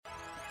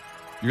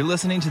You're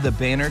listening to the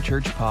Banner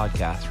Church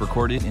podcast,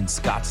 recorded in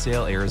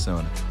Scottsdale,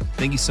 Arizona.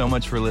 Thank you so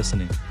much for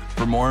listening.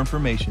 For more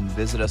information,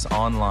 visit us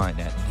online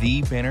at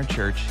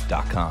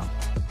thebannerchurch.com.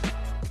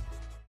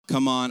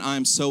 Come on,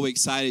 I'm so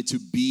excited to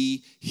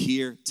be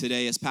here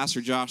today. As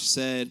Pastor Josh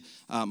said,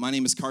 my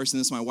name is Carson.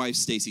 This is my wife,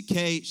 Stacy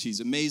K.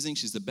 She's amazing.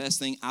 She's the best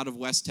thing out of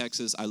West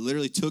Texas. I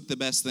literally took the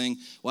best thing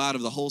out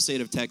of the whole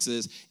state of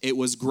Texas. It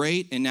was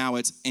great, and now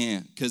it's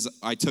because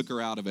I took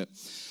her out of it.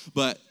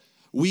 But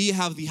we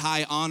have the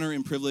high honor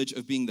and privilege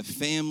of being the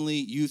family,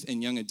 youth,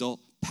 and young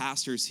adult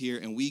pastors here,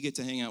 and we get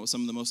to hang out with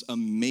some of the most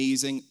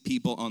amazing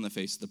people on the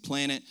face of the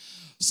planet.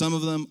 Some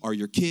of them are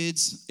your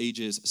kids,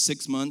 ages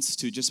 6 months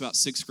to just about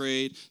sixth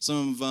grade.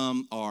 Some of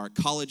them are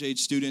college-age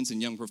students and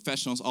young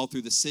professionals all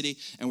through the city,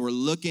 and we're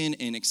looking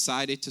and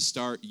excited to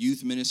start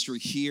youth ministry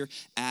here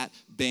at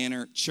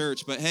Banner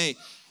Church. But hey,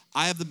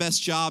 I have the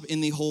best job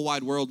in the whole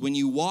wide world. When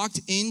you walked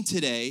in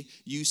today,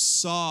 you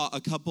saw a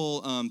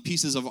couple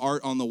pieces of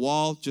art on the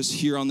wall, just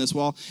here on this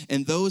wall,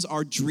 and those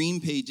are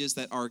dream pages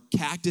that our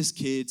Cactus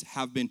kids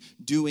have been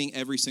doing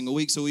every single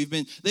week. So they've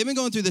been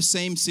going through the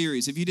same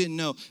series. If you didn't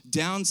know,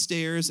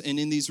 downstairs and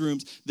in these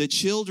rooms, the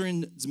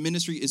children's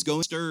ministry is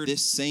going to stir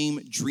this same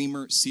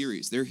Dreamer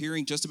series. They're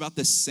hearing just about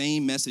the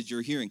same message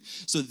you're hearing.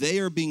 So they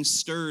are being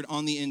stirred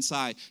on the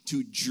inside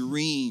to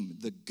dream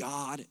the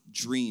God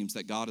dreams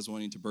that God is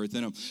wanting to birth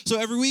in them. So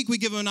every week we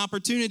give them an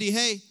opportunity.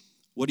 Hey,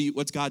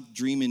 what's God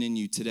dreaming in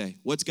you today?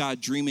 What's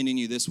God dreaming in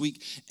you this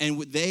week? And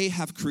they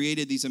have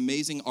created these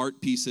amazing art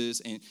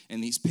pieces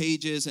and these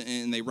pages,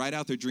 and they write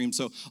out their dreams.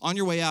 So on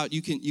your way out,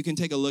 you can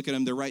take a look at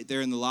them. They're right there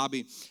in the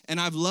lobby.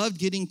 And I've loved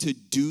getting to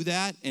do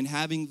that and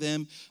having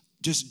them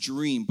just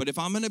dream. But if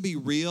I'm going to be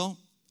real,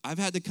 I've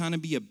had to kind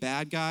of be a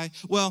bad guy.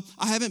 Well,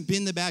 I haven't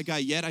been the bad guy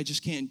yet. I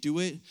just can't do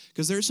it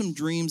because there's some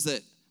dreams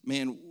that,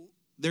 man,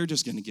 they're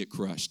just going to get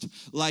crushed.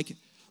 Like,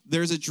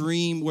 there's a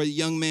dream where a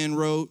young man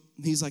wrote,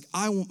 he's like,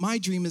 my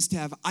dream is to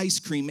have ice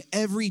cream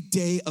every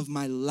day of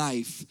my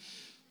life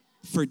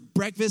for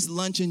breakfast,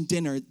 lunch, and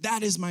dinner.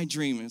 That is my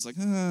dream. And it's like,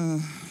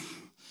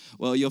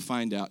 well, you'll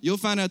find out. You'll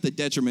find out the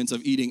detriments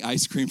of eating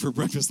ice cream for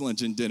breakfast,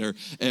 lunch, and dinner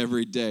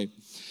every day.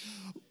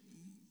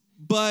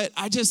 But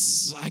I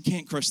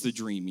can't crush the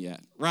dream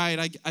yet,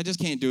 right? I just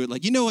can't do it.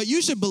 Like, you know what?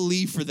 You should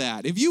believe for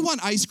that. If you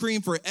want ice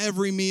cream for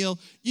every meal,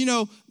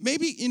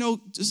 maybe,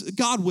 just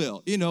God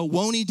will.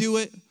 Won't he do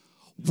it?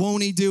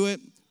 Won't he do it?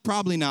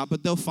 Probably not,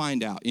 but they'll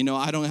find out.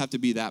 I don't have to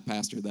be that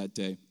pastor that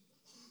day.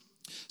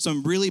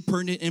 Some really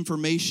pertinent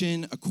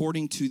information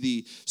according to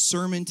the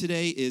sermon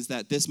today is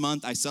that this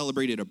month I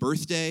celebrated a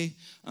birthday.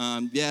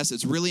 Yes,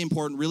 it's really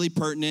important, really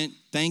pertinent.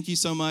 Thank you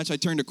so much. I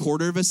turned a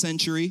quarter of a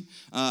century.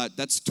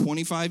 That's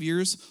 25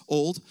 years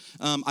old.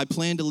 I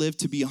plan to live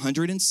to be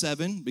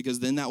 107 because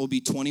then that will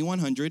be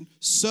 2100.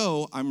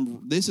 So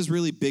this is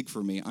really big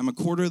for me. I'm a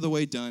quarter of the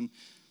way done.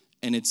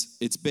 And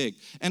it's big.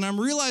 And I'm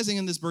realizing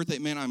in this birthday,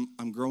 man,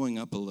 I'm growing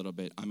up a little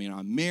bit. I mean,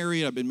 I'm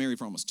married. I've been married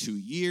for almost 2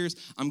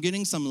 years. I'm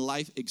getting some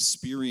life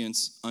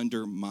experience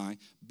under my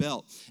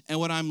belt. And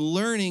what I'm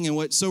learning and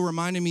what so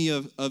reminded me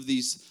of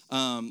these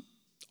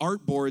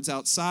art boards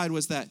outside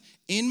was that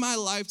in my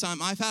lifetime,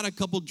 I've had a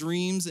couple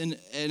dreams in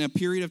a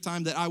period of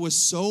time that I was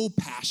so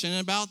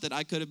passionate about that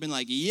I could have been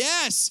like,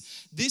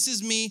 yes, this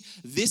is me.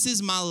 This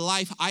is my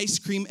life. Ice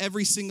cream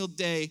every single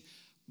day.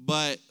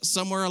 But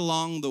somewhere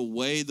along the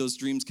way, those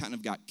dreams kind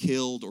of got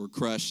killed or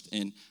crushed,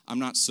 and I'm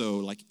not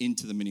so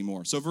into them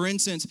anymore. So for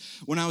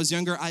instance, when I was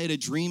younger, I had a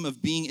dream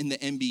of being in the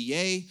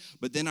NBA,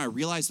 but then I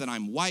realized that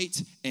I'm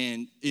white,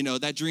 and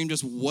that dream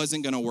just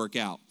wasn't going to work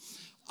out.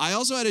 I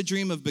also had a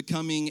dream of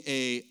becoming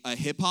a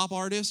hip-hop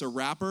artist, a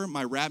rapper.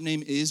 My rap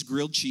name is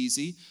Grilled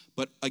Cheesy,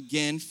 but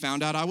again,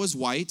 found out I was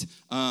white.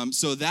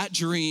 So that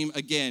dream,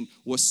 again,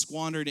 was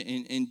squandered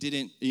and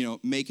didn't,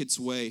 make its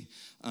way.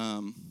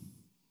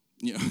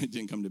 It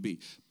didn't come to be.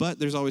 But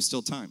there's always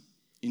still time.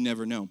 You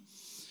never know.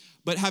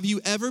 But have you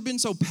ever been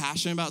so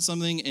passionate about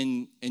something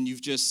and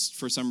you've just,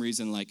 for some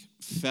reason,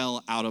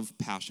 fell out of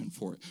passion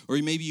for it? Or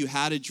maybe you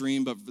had a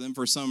dream, but then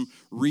for some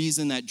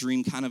reason that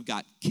dream kind of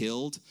got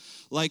killed?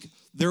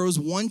 There was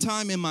one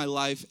time in my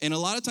life, and a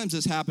lot of times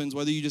this happens,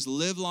 whether you just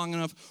live long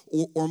enough,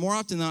 or more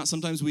often than not,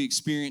 sometimes we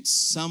experience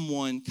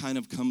someone kind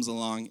of comes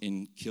along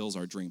and kills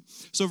our dream.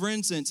 So for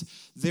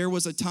instance, there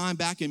was a time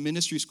back in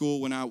ministry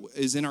school when I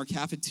was in our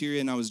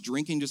cafeteria and I was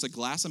drinking just a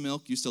glass of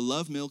milk. Used to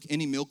love milk.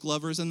 Any milk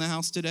lovers in the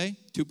house today?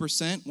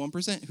 2%,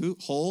 1%? Who?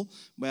 Whole?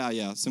 Well,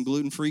 yeah, some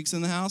gluten freaks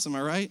in the house, am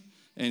I right?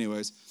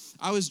 Anyways,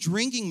 I was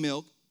drinking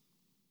milk.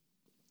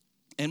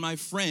 And my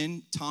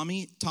friend,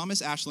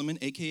 Thomas Ashleman,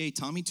 a.k.a.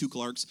 Tommy Two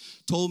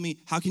Clarks, told me,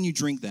 how can you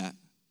drink that?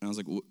 And I was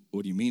like,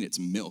 what do you mean? It's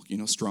milk,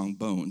 strong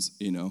bones,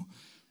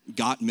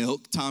 Got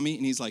milk, Tommy?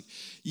 And he's like,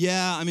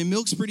 yeah,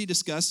 milk's pretty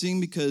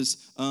disgusting because,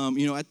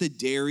 at the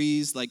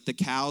dairies, the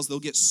cows, they'll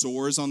get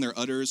sores on their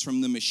udders from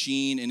the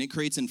machine, and it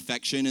creates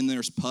infection, and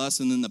there's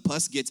pus, and then the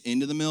pus gets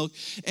into the milk.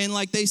 And,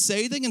 they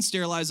say they can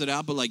sterilize it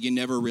out, but, you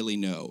never really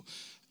know.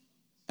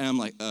 And I'm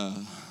like,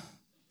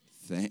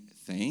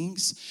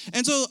 thanks.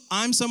 And so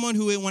I'm someone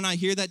who, when I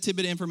hear that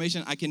tidbit of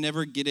information, I can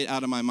never get it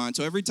out of my mind.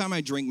 So every time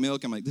I drink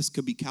milk, I'm like, this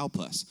could be cow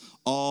pus,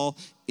 all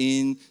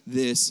in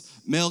this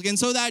milk. And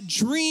so that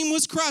dream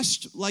was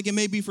crushed, like it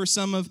may be for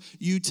some of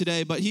you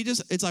today. But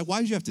it's like,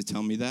 why did you have to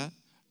tell me that?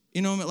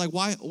 You know, like,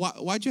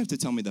 why'd you have to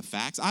tell me the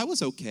facts? I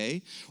was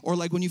okay. Or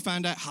like when you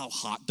find out how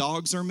hot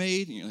dogs are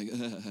made,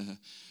 and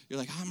you're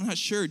like, I'm not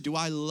sure. Do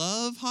I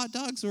love hot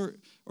dogs, or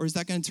is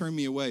that going to turn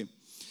me away?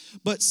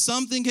 But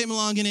something came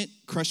along and it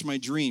crushed my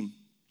dream.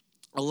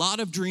 A lot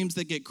of dreams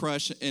that get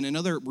crushed, and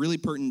another really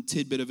pertinent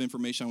tidbit of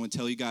information I want to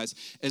tell you guys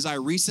is I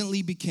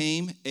recently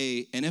became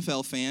a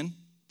NFL fan.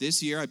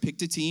 This year I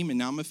picked a team, and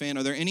now I'm a fan.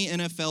 Are there any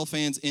NFL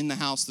fans in the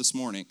house this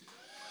morning?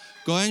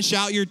 Go ahead and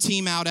shout your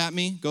team out at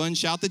me. Go ahead and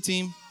shout the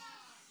team.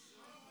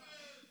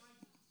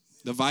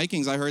 The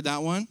Vikings, I heard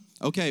that one.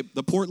 Okay,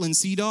 the Portland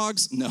Sea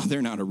Dogs? No,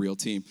 they're not a real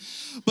team.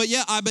 But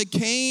yeah, I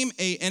became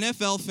a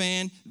NFL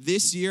fan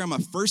this year. I'm a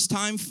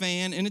first-time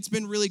fan, and it's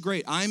been really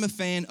great. I'm a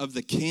fan of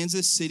the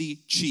Kansas City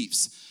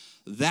Chiefs.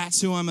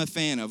 That's who I'm a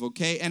fan of,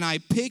 okay? And I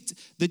picked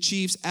the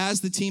Chiefs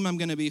as the team I'm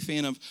going to be a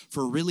fan of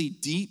for really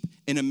deep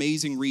and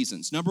amazing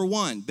reasons. Number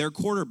one, their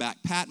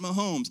quarterback, Pat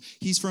Mahomes,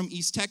 he's from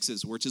East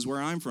Texas, which is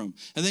where I'm from.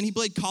 And then he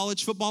played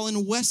college football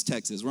in West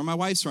Texas, where my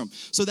wife's from.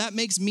 So that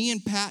makes me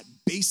and Pat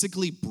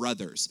basically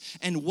brothers.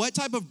 And what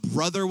type of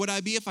brother would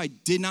I be if I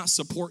did not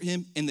support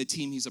him in the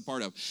team he's a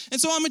part of?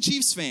 And so I'm a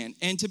Chiefs fan.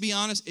 And to be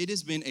honest, it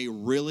has been a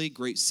really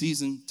great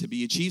season to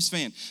be a Chiefs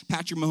fan.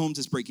 Patrick Mahomes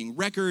is breaking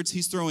records.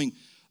 He's throwing,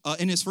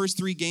 in his first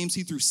 3 games,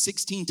 he threw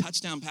 16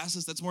 touchdown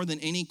passes. That's more than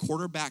any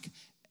quarterback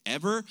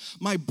ever.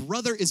 My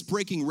brother is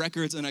breaking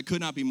records, and I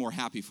could not be more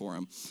happy for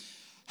him.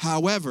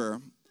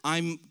 However,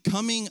 I'm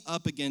coming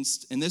up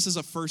against, and this is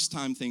a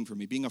first-time thing for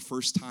me, being a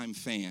first-time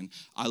fan.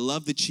 I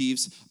love the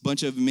Chiefs. A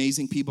bunch of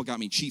amazing people got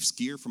me Chiefs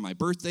gear for my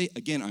birthday.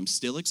 Again, I'm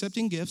still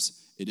accepting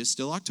gifts. It is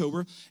still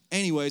October.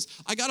 Anyways,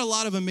 I got a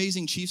lot of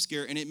amazing Chiefs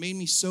gear, and it made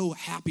me so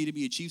happy to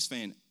be a Chiefs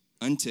fan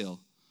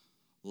until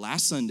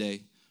last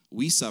Sunday,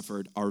 we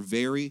suffered our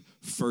very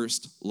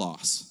first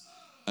loss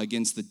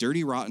against the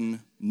dirty, rotten,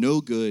 no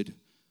good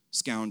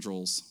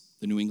scoundrels,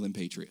 the New England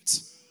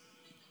Patriots.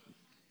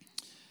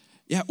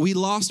 Yeah, we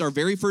lost our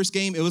very first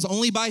game. It was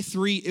only by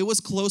 3. It was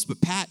close, but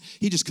Pat,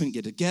 he just couldn't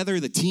get together.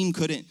 The team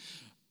couldn't,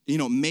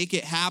 make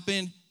it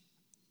happen.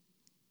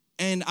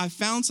 And I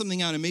found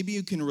something out, and maybe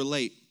you can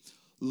relate.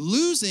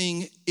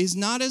 Losing is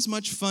not as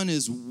much fun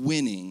as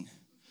winning.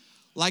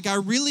 Like, I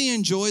really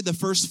enjoyed the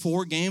first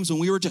 4 games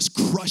when we were just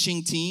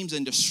crushing teams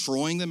and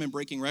destroying them and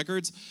breaking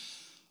records.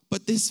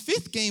 But this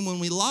 5th game when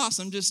we lost,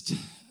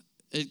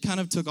 it kind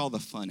of took all the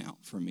fun out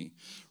for me,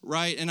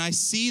 right? And I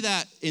see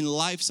that in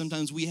life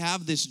sometimes we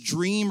have this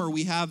dream, or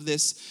we have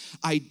this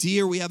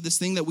idea, or we have this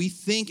thing that we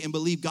think and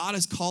believe God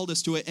has called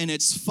us to it, and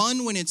it's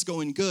fun when it's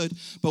going good,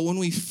 but when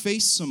we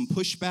face some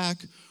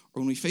pushback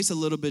or when we face a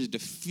little bit of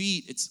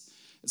defeat,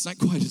 it's not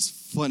quite as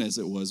fun as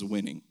it was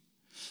winning.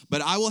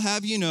 But I will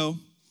have you know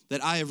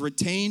that I have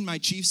retained my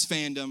Chiefs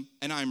fandom,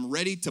 and I'm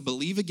ready to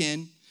believe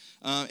again.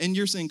 And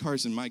you're saying,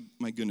 Carson, my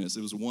goodness,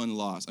 it was 1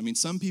 loss. I mean,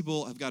 some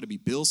people have got to be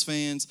Bills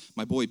fans.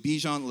 My boy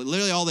Bijan,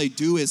 literally all they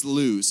do is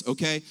lose,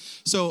 okay?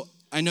 So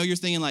I know you're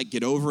thinking, like,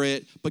 get over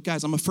it. But,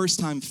 guys, I'm a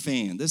first-time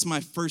fan. This is my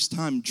first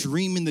time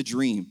dreaming the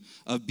dream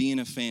of being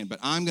a fan. But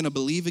I'm going to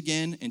believe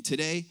again, and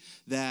today,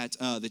 that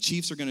the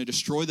Chiefs are going to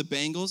destroy the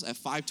Bengals at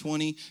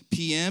 5:20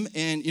 p.m.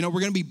 And,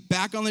 we're going to be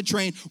back on the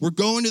train. We're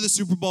going to the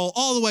Super Bowl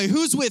all the way.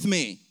 Who's with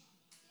me?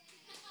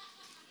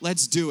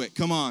 Let's do it.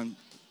 Come on.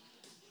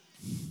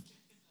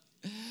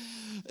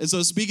 And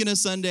so speaking of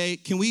Sunday,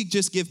 can we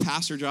just give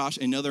Pastor Josh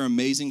another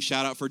amazing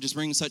shout out for just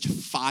bringing such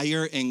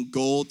fire and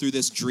gold through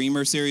this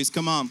Dreamer series?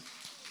 Come on.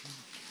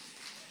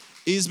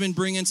 He's been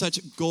bringing such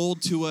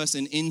gold to us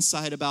and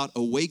insight about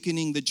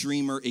awakening the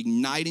dreamer,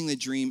 igniting the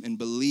dream, and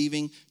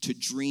believing to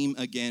dream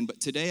again.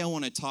 But today I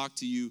want to talk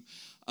to you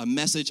a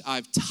message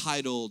I've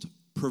titled,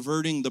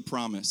 Perverting the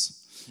Promise.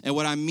 And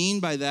what I mean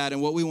by that,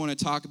 and what we want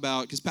to talk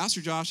about, because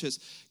Pastor Josh has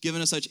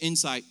given us such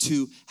insight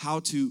to how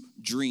to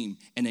dream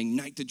and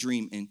ignite the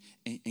dream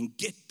and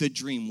get the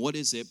dream. What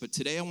is it? But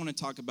today I want to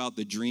talk about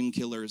the dream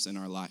killers in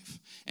our life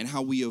and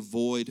how we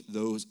avoid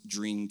those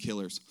dream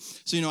killers.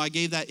 So, I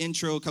gave that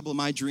intro, a couple of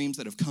my dreams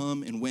that have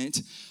come and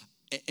went.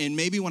 And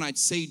maybe when I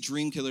say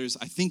dream killers,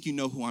 I think you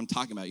know who I'm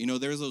talking about.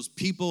 There's those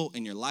people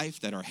in your life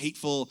that are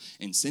hateful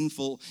and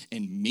sinful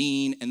and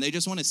mean, and they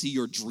just want to see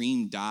your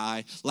dream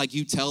die. Like,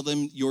 you tell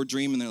them your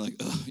dream, and they're like,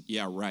 ugh,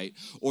 yeah, right.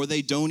 Or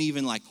they don't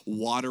even,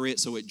 water it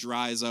so it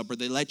dries up, or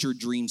they let your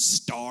dream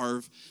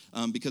starve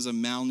because of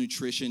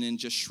malnutrition and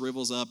just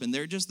shrivels up. And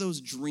they're just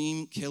those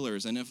dream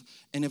killers. And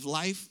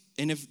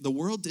if the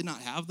world did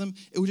not have them,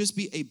 it would just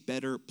be a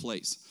better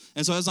place.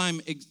 And so as I'm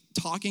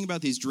talking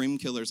about these dream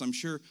killers, I'm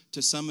sure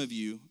to some of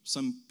you,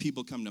 some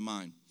people come to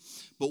mind.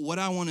 But what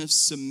I want to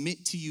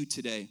submit to you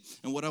today,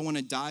 and what I want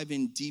to dive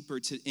in deeper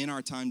in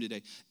our time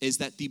today, is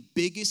that the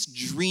biggest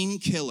dream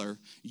killer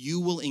you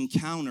will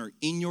encounter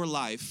in your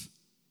life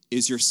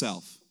is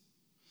yourself.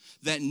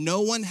 That no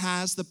one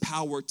has the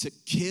power to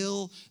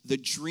kill the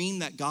dream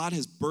that God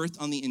has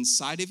birthed on the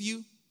inside of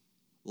you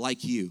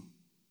like you.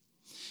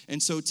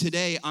 And so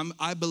today,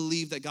 I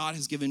believe that God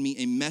has given me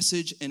a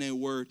message and a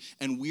word,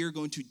 and we are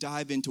going to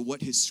dive into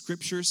what his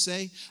scriptures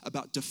say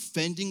about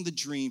defending the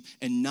dream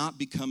and not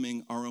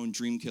becoming our own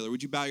dream killer.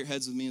 Would you bow your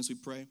heads with me as we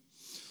pray?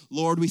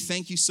 Lord, we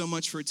thank you so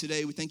much for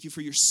today. We thank you for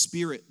your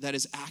spirit that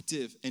is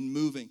active and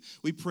moving.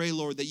 We pray,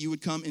 Lord, that you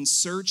would come and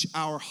search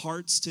our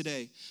hearts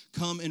today.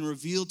 Come and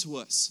reveal to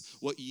us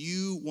what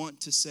you want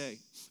to say,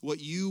 what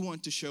you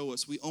want to show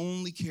us. We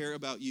only care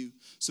about you.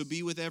 So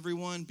be with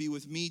everyone. Be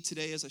with me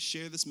today as I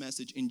share this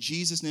message. In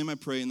Jesus' name I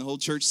pray. And the whole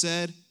church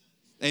said,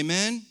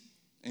 amen.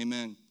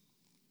 Amen.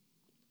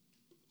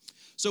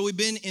 So we've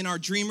been in our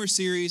Dreamer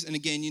series, and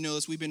again, you know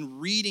this, we've been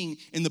reading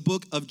in the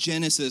book of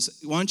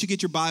Genesis. Why don't you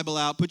get your Bible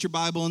out, put your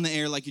Bible in the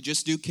air like you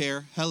just do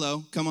care.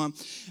 Hello, come on.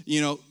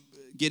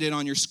 Get it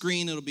on your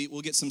screen. We'll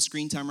get some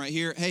screen time right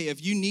here. Hey,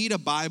 if you need a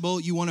Bible,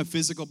 you want a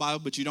physical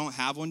Bible, but you don't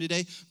have one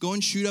today, go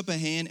and shoot up a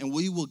hand, and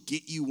we will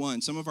get you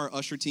one. Some of our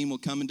usher team will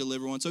come and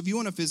deliver one. So if you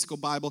want a physical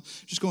Bible,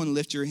 just go and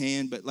lift your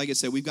hand. But like I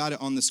said, we've got it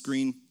on the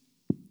screen.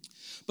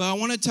 But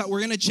we're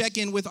going to check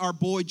in with our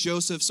boy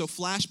Joseph. So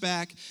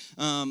flashback,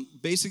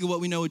 basically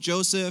what we know of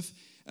Joseph,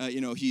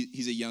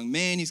 he's a young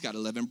man. He's got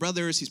 11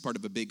 brothers. He's part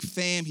of a big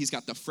fam. He's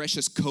got the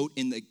freshest coat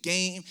in the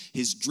game.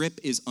 His drip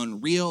is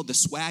unreal. The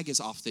swag is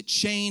off the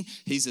chain.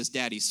 He's his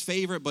daddy's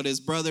favorite, but his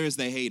brothers,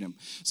 they hate him.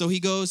 So he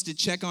goes to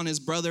check on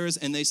his brothers,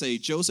 and they say,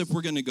 Joseph,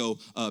 we're going to go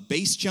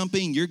base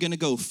jumping. You're going to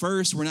go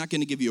first. We're not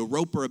going to give you a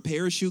rope or a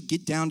parachute.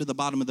 Get down to the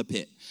bottom of the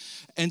pit.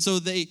 And so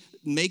they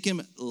make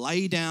him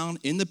lie down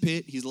in the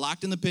pit. He's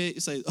locked in the pit.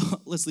 You say,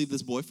 let's leave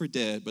this boy for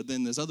dead. But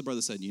then this other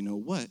brother said, you know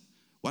what?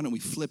 Why don't we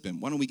flip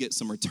him? Why don't we get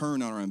some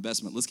return on our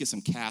investment? Let's get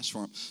some cash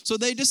for him. So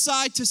they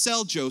decide to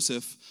sell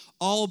Joseph,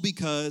 all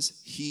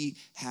because he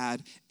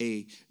had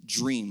a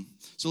dream.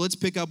 So let's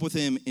pick up with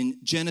him in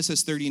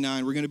Genesis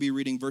 39. We're going to be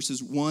reading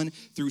verses 1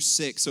 through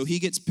 6. So he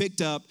gets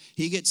picked up,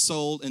 he gets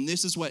sold, and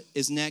this is what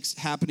is next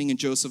happening in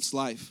Joseph's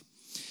life.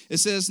 It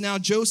says, now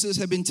Joseph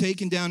had been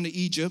taken down to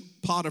Egypt.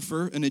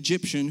 Potiphar, an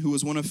Egyptian who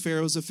was one of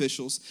Pharaoh's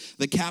officials,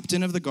 the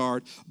captain of the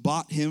guard,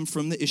 bought him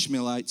from the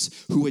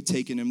Ishmaelites who had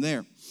taken him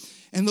there.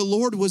 And the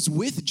Lord was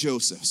with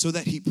Joseph so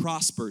that he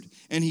prospered,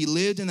 and he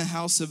lived in the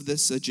house of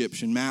this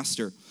Egyptian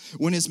master.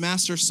 When his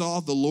master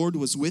saw the Lord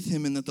was with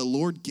him and that the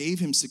Lord gave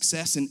him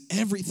success in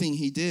everything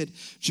he did,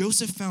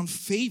 Joseph found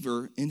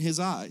favor in his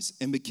eyes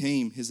and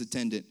became his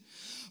attendant.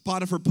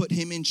 Potiphar put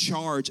him in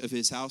charge of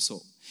his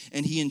household,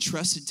 and he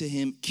entrusted to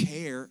him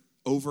care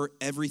over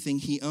everything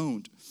he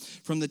owned.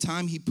 From the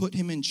time he put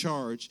him in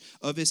charge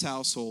of his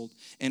household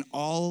and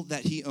all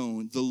that he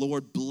owned, the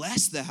Lord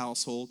blessed the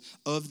household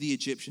of the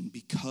Egyptian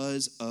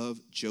because of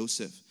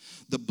Joseph.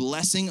 The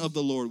blessing of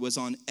the Lord was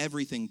on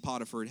everything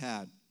Potiphar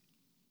had,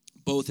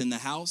 both in the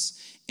house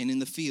and in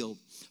the field.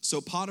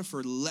 So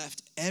Potiphar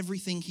left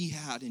everything he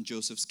had in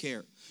Joseph's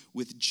care,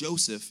 with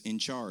Joseph in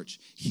charge.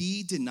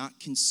 He did not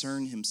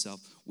concern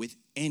himself with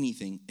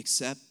anything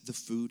except the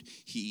food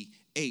he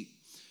ate.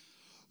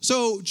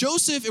 So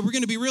Joseph, if we're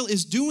going to be real,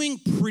 is doing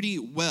pretty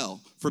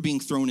well for being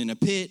thrown in a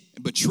pit,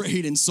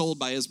 betrayed, and sold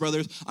by his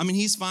brothers. I mean,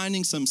 he's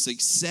finding some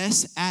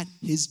success at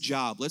his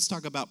job. Let's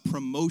talk about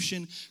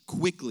promotion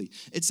quickly.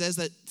 It says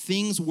that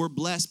things were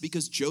blessed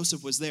because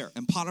Joseph was there,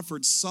 and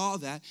Potiphar saw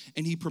that,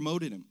 and he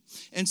promoted him.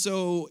 And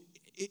so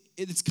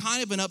it's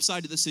kind of an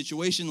upside to the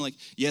situation. Like,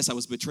 yes, I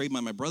was betrayed by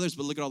my brothers,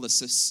 but look at all the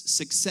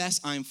success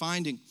I'm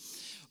finding.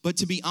 But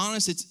to be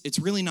honest, it's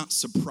really not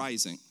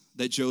surprising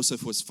that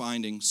Joseph was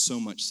finding so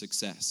much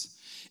success.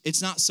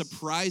 It's not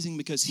surprising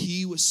because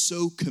he was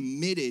so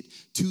committed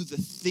to the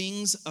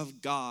things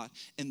of God,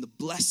 and the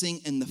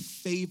blessing and the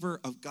favor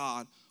of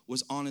God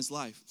was on his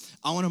life.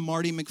 I want to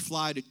Marty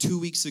McFly to 2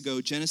 weeks ago,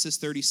 Genesis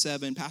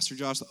 37, Pastor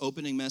Josh, the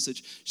opening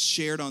message,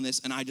 shared on this,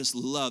 and I just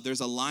love,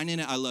 there's a line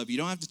in it I love. You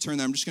don't have to turn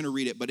there, I'm just going to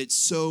read it, but it's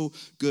so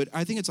good.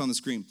 I think it's on the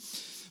screen.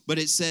 But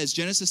it says,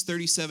 Genesis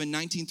 37,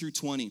 19 through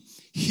 20,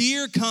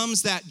 here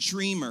comes that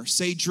dreamer.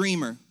 Say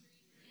dreamer.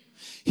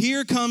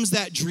 Here comes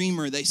that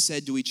dreamer, they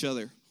said to each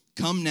other.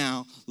 Come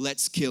now,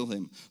 let's kill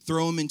him.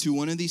 Throw him into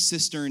one of these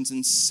cisterns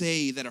and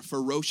say that a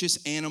ferocious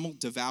animal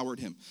devoured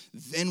him.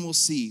 Then we'll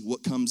see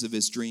what comes of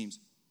his dreams.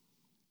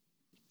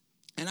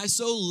 And I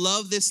so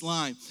love this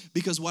line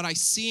because what I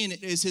see in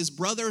it is his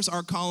brothers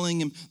are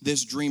calling him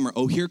this dreamer.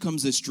 Oh, here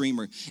comes this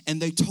dreamer.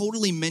 And they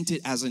totally meant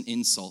it as an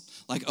insult.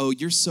 Like, oh,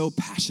 you're so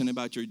passionate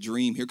about your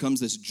dream. Here comes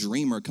this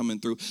dreamer coming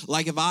through.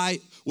 Like if I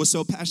was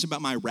so passionate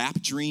about my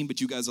rap dream, but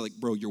you guys are like,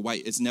 bro, you're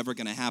white. It's never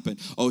going to happen.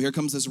 Oh, here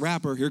comes this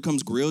rapper. Here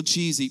comes Grilled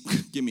Cheesy.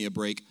 Give me a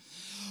break.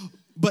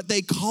 But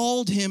they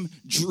called him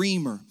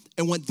dreamer.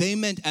 And what they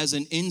meant as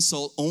an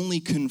insult only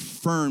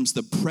confirms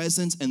the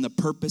presence and the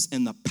purpose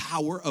and the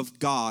power of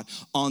God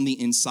on the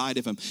inside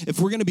of him. If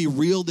we're going to be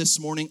real this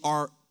morning,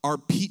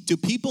 do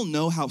people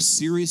know how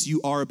serious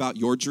you are about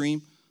your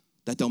dream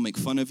that they'll make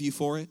fun of you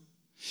for it?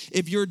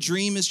 If your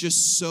dream is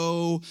just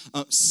so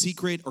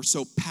secret or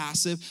so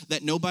passive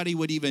that nobody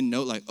would even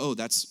know, like, oh,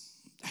 that's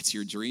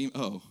your dream?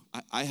 Oh,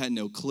 I had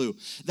no clue.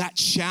 That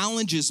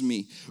challenges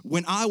me.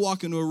 When I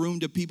walk into a room,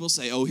 do people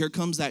say, oh, here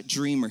comes that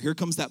dreamer, here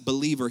comes that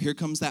believer, here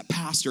comes that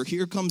pastor,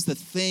 here comes the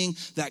thing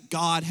that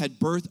God had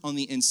birthed on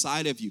the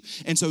inside of you.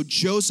 And so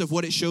Joseph,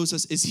 what it shows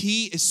us is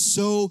he is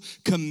so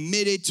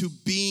committed to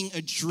being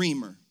a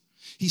dreamer.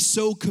 He's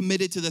so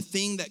committed to the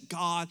thing that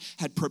God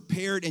had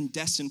prepared and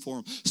destined for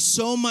him.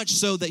 So much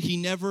so that he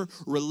never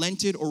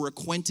relented or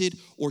requited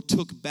or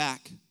took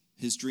back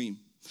his dream.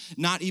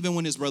 Not even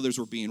when his brothers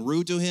were being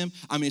rude to him.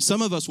 I mean,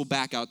 some of us will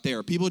back out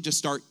there. People just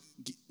start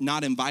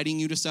not inviting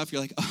you to stuff.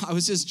 You're like, oh, I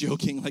was just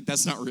joking. Like,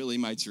 that's not really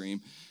my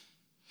dream.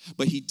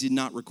 But he did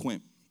not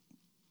requite.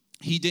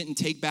 He didn't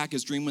take back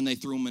his dream when they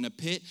threw him in a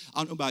pit. I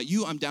don't know about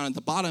you. I'm down at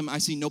the bottom. I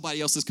see nobody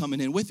else is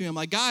coming in with me. I'm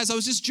like, guys, I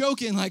was just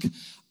joking. Like,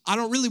 I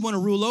don't really want to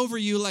rule over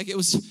you. Like, it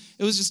was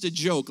just a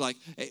joke. Like,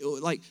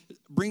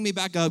 bring me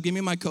back up. Give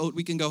me my coat.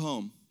 We can go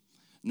home.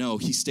 No,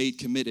 he stayed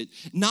committed.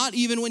 Not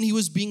even when he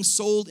was being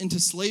sold into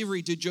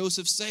slavery did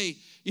Joseph say,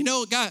 you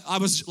know, God,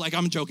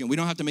 I'm joking. We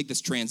don't have to make this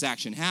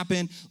transaction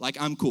happen.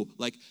 Like, I'm cool.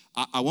 Like,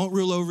 I won't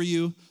rule over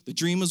you. The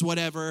dream is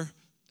whatever.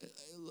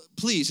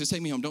 Please, just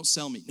take me home. Don't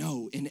sell me.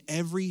 No, in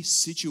every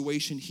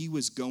situation he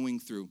was going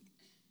through,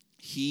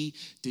 he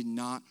did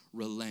not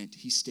relent.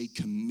 He stayed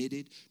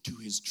committed to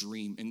his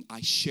dream. And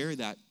I share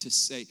that to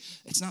say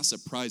it's not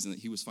surprising that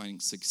he was finding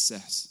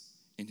success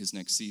in his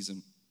next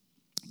season.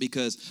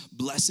 Because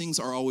blessings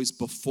are always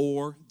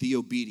before the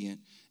obedient,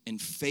 and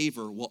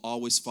favor will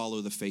always follow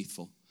the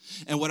faithful.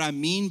 And what I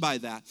mean by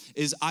that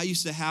is I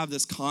used to have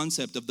this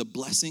concept of the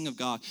blessing of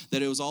God,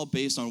 that it was all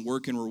based on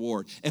work and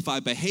reward. If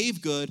I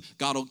behave good,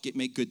 God will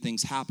make good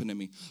things happen to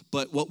me.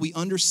 But what we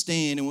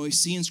understand and what we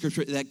see in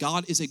Scripture, that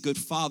God is a good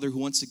Father who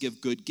wants to give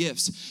good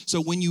gifts.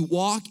 So when you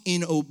walk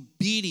in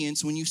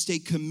obedience, when you stay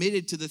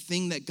committed to the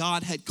thing that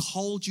God had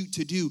called you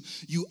to do,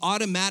 you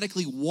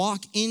automatically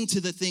walk into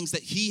the things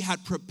that He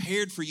had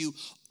prepared for you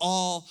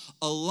all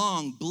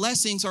along.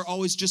 Blessings are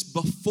always just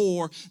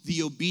before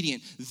the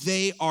obedient.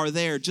 They are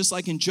there, just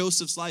like in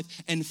Joseph's life,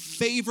 and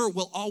favor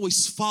will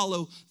always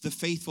follow the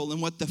faithful.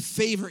 And what the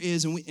favor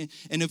is,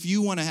 and if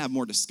you want to have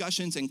more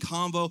discussions and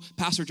convo,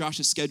 Pastor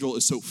Josh's schedule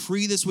is so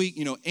free this week.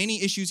 You know,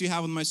 any issues you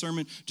have with my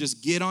sermon,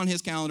 just get on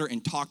his calendar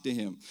and talk to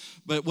him.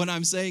 But what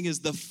I'm saying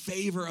is the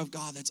favor of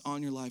God that's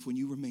on your life, when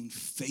you remain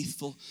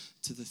faithful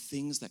to the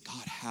things that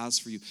God has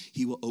for you,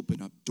 He will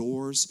open up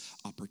doors,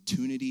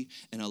 opportunity,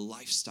 and a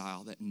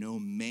lifestyle that no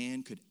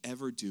man could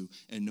ever do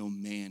and no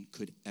man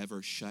could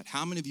ever shut.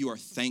 How many of you are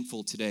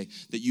thankful today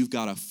that you've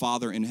got a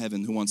Father in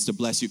heaven who wants to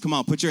bless you? Come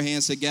on, put your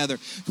hands together.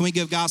 Can we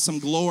give God some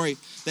glory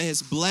that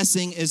His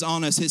blessing is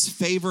on us, His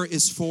favor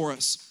is for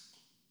us?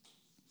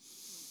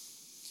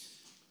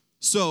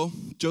 So,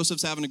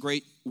 Joseph's having a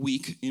great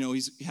week. You know,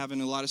 he's having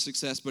a lot of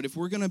success. But if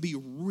we're going to be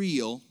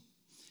real,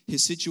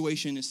 his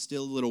situation is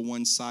still a little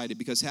one-sided,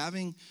 because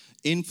having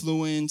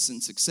influence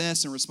and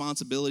success and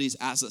responsibilities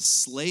as a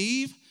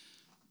slave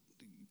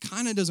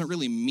kind of doesn't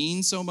really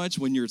mean so much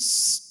when you're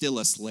still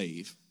a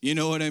slave. You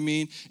know what I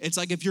mean? It's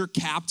like if you're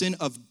captain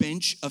of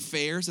bench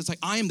affairs, it's like,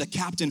 I am the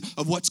captain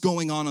of what's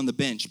going on the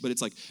bench. But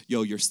it's like,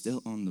 yo, you're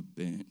still on the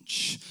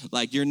bench.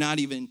 Like, you're not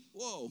even,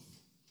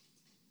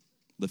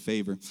 the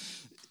favor.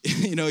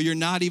 You know, you're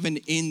not even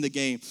in the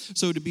game.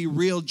 So to be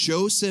real,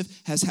 Joseph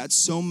has had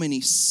so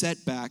many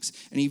setbacks,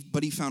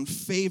 but he found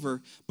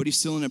favor, but he's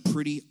still in a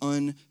pretty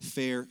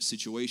unfair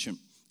situation.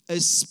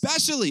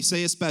 Especially,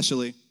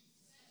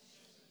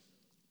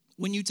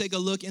 when you take a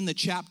look in the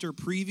chapter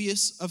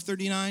previous of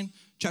 39,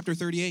 chapter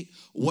 38,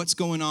 what's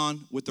going on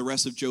with the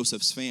rest of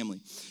Joseph's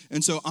family.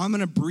 And so I'm going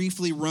to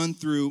briefly run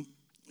through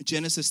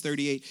Genesis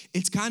 38.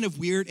 It's kind of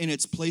weird in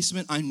its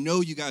placement. I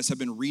know you guys have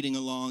been reading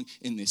along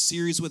in this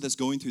series with us,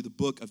 going through the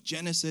book of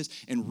Genesis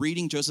and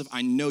reading Joseph.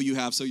 I know you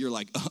have, so you're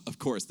like, of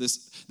course,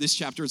 this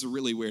chapter is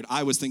really weird.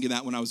 I was thinking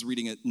that when I was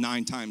reading it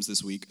 9 times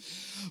this week.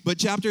 But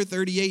chapter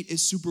 38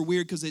 is super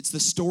weird because it's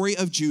the story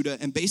of Judah,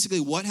 and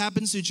basically what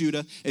happens to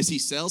Judah is he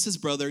sells his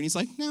brother, and he's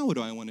like, now what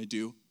do I want to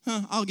do?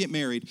 I'll get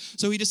married.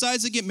 So he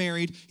decides to get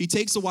married. He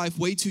takes a wife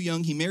way too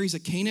young. He marries a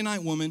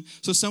Canaanite woman,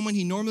 so someone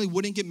he normally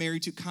wouldn't get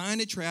married to,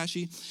 kind of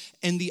trashy.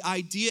 And the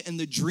idea and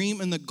the dream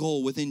and the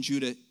goal within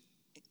Judah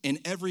and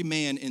every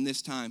man in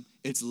this time,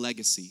 it's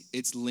legacy,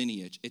 it's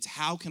lineage. It's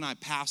how can I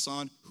pass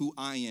on who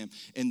I am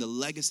and the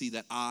legacy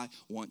that I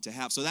want to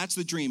have. So that's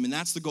the dream and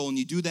that's the goal. And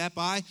you do that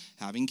by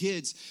having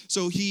kids.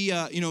 So he,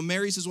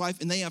 marries his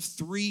wife and they have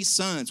 3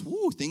 sons.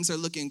 Woo, things are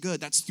looking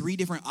good. That's 3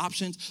 different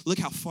options. Look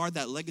how far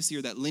that legacy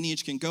or that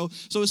lineage can go.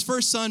 So his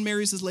first son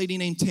marries this lady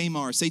named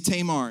Tamar. Say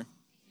Tamar.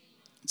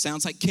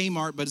 Sounds like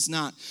Kmart, but it's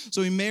not.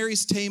 So he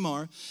marries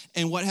Tamar,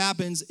 and what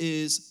happens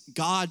is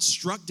God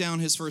struck down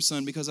his first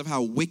son because of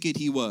how wicked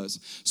he was.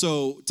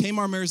 So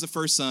Tamar marries the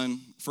first son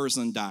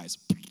dies.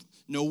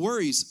 No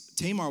worries,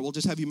 Tamar, we'll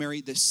just have you marry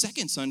the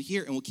second son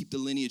here, and we'll keep the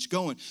lineage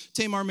going.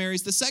 Tamar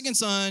marries the second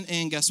son,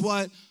 and guess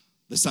what?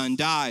 The son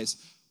dies.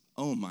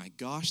 oh my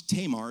gosh,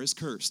 Tamar is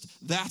cursed.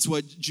 That's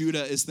what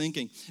Judah is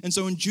thinking. And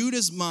so in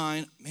Judah's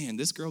mind, man,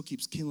 this girl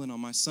keeps killing on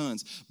my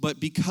sons. But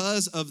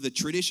because of the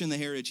tradition, the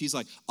heritage, he's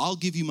like, I'll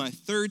give you my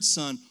third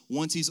son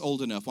once he's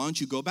old enough. Why don't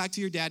you go back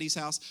to your daddy's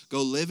house,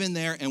 go live in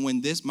there, and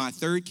when my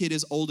third kid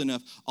is old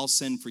enough, I'll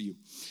send for you.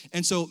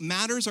 And so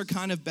matters are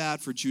kind of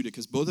bad for Judah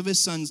because both of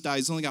his sons died.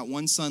 He's only got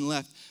one son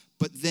left.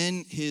 But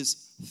then his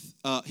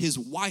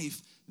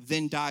wife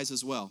then dies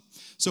as well.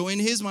 So in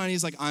his mind,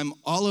 he's like, I'm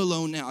all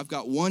alone now. I've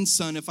got one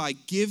son. If I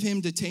give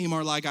him to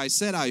Tamar like I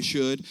said I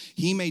should,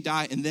 he may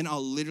die, and then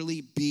I'll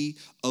literally be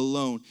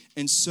alone.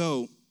 And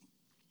so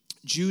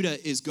Judah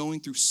is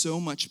going through so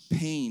much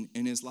pain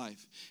in his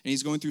life, and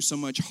he's going through so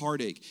much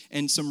heartache,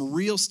 and some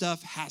real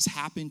stuff has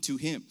happened to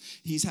him.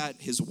 He's had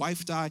his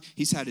wife die,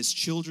 he's had his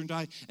children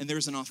die, and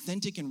there's an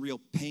authentic and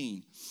real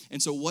pain.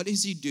 And so what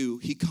does he do?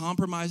 He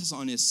compromises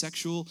on his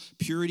sexual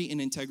purity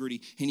and integrity,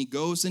 and he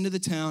goes into the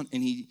town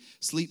and he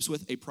sleeps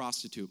with a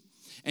prostitute.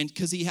 And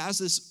because he has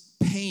this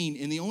pain,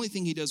 and the only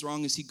thing he does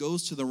wrong is he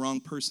goes to the wrong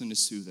person to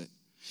soothe it.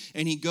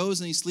 And he goes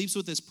and he sleeps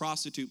with this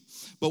prostitute.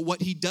 But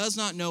what he does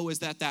not know is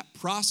that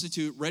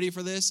prostitute, ready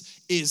for this,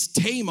 is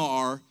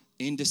Tamar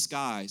in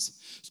disguise.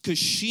 Because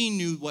she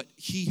knew what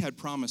he had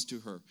promised to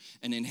her,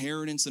 an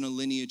inheritance and a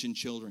lineage and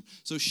children.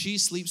 So she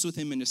sleeps with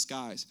him in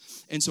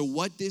disguise. And so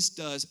what this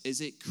does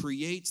is it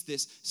creates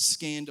this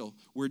scandal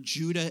where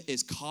Judah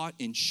is caught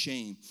in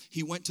shame.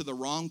 He went to the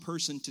wrong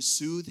person to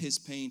soothe his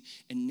pain,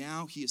 and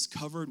now he is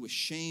covered with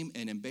shame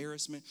and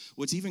embarrassment.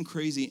 What's even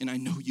crazy, and I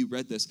know you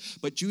read this,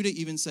 but Judah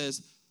even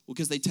says, well,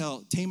 because they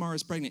tell Tamar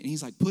is pregnant, and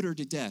he's like, put her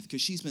to death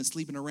because she's been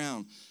sleeping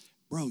around.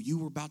 Bro, you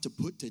were about to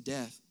put to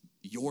death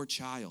your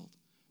child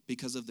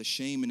because of the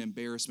shame and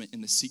embarrassment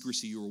and the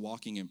secrecy you were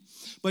walking in.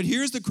 But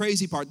here's the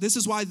crazy part. This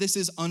is why this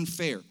is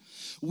unfair.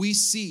 We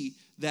see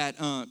that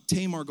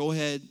Tamar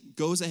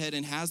goes ahead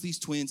and has these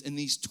twins, and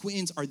these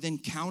twins are then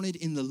counted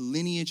in the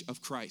lineage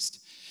of Christ.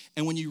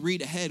 And when you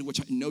read ahead,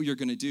 which I know you're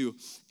going to do,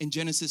 in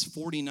Genesis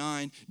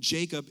 49,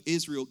 Jacob,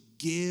 Israel,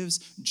 gives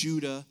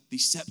Judah the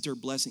scepter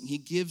blessing. He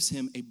gives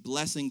him a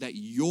blessing that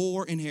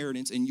your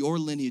inheritance and your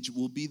lineage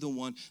will be the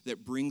one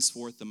that brings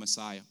forth the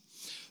Messiah.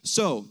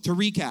 So, to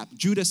recap,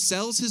 Judah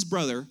sells his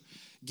brother,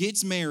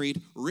 gets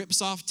married,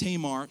 rips off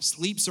Tamar,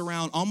 sleeps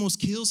around, almost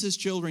kills his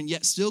children,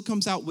 yet still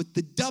comes out with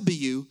the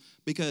W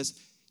because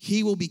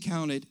he will be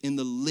counted in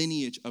the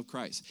lineage of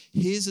Christ.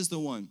 His is the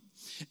one.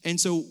 And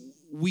so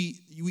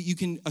you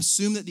can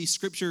assume that these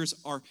scriptures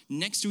are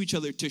next to each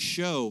other to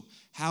show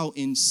how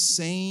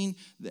insane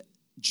that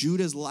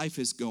Judah's life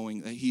is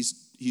going, that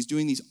he's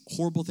doing these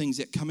horrible things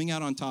yet coming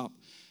out on top.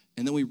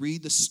 And then we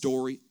read the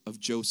story of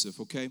Joseph,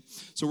 okay?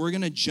 So we're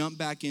going to jump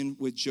back in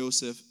with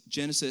Joseph,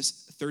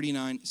 Genesis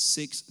 39,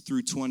 6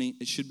 through 20.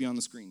 It should be on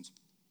the screens.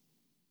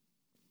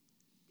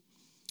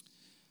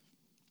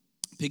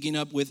 Picking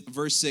up with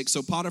verse 6.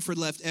 So Potiphar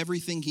left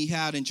everything he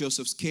had in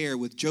Joseph's care.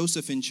 With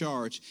Joseph in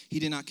charge, he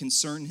did not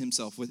concern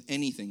himself with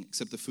anything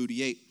except the food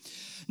he ate.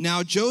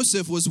 Now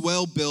Joseph was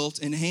well built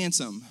and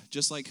handsome,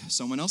 just like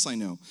someone else I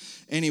know.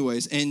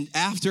 Anyways, and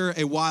after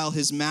a while,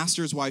 his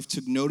master's wife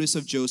took notice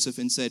of Joseph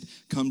and said,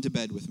 come to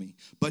bed with me.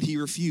 But he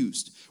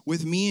refused.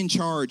 With me in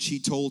charge, he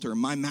told her,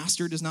 my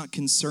master does not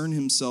concern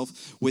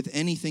himself with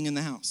anything in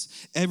the house.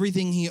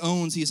 Everything he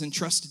owns, he has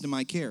entrusted to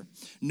my care.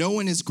 No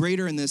one is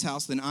greater in this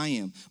house than I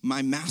am.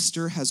 My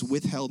master has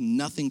withheld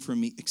nothing from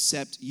me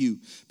except you,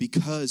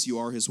 because you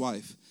are his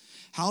wife.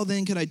 How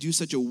then could I do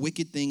such a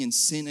wicked thing and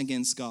sin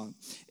against God?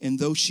 And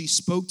though she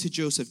spoke to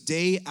Joseph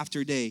day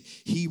after day,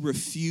 he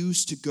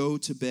refused to go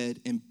to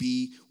bed and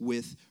be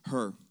with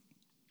her.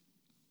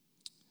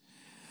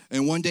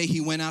 And one day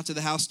he went out to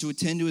the house to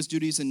attend to his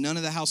duties, and none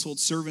of the household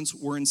servants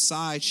were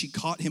inside. She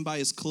caught him by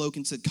his cloak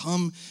and said,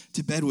 come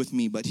to bed with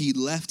me. But he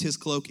left his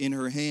cloak in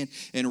her hand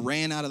and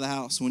ran out of the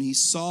house. When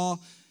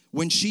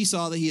she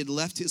saw that he had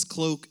left his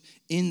cloak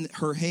in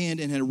her hand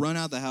and had run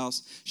out of the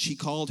house, she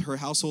called her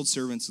household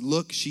servants.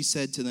 Look, she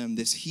said to them,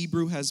 this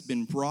Hebrew has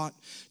been brought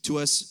to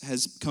us,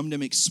 has come to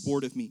make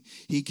sport of me.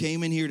 He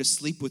came in here to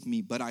sleep with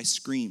me, but I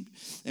screamed.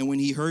 And when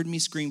he heard me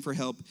scream for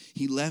help,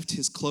 he left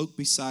his cloak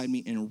beside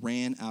me and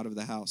ran out of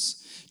the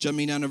house.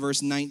 Jumping down to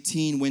verse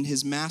 19, when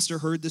his master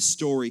heard the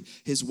story,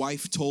 his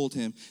wife told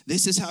him,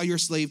 this is how your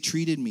slave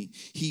treated me.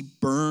 He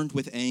burned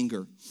with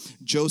anger.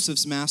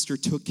 Joseph's master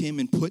took him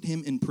and put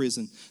him in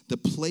prison, the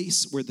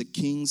place where the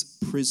king's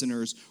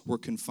prisoners were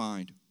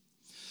confined.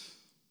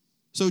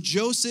 So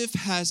Joseph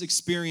has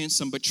experienced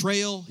some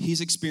betrayal.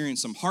 He's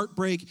experienced some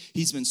heartbreak.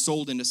 He's been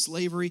sold into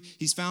slavery.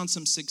 He's found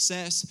some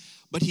success,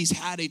 but he's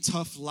had a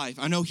tough life.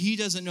 I know he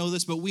doesn't know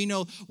this, but we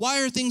know,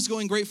 why are things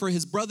going great for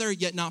his brother,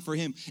 yet not for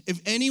him?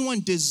 If anyone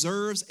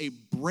deserves a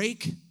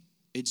break,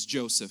 it's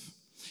Joseph.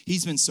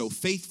 He's been so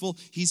faithful.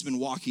 He's been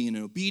walking in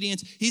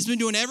obedience. He's been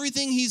doing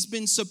everything he's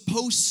been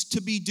supposed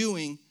to be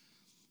doing.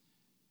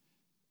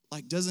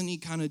 Like, doesn't he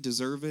kind of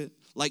deserve it?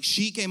 Like,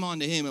 she came on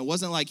to him. It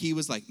wasn't like he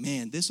was like,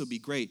 man, this would be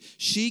great.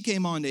 She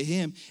came on to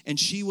him, and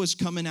she was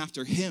coming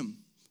after him.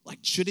 Like,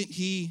 shouldn't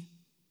he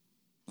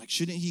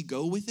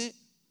go with it?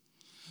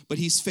 But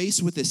he's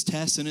faced with this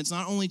test, and it's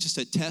not only just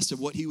a test of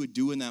what he would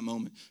do in that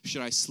moment.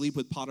 Should I sleep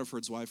with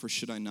Potiphar's wife or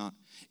should I not?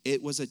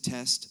 It was a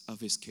test of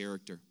his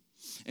character.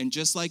 And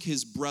just like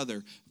his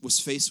brother was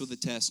faced with a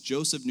test,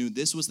 Joseph knew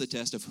this was the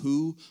test of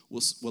who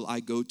will I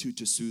go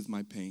to soothe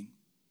my pain.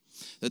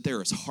 That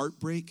there is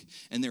heartbreak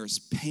and there is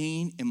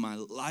pain in my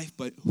life,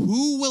 but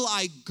who will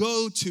I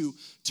go to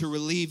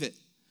relieve it?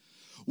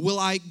 Will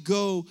I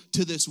go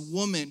to this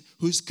woman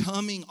who's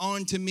coming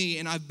on to me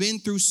and I've been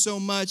through so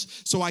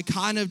much, so I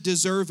kind of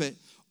deserve it?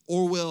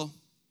 Or will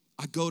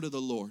I go to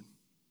the Lord?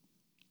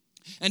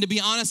 And to be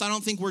honest, I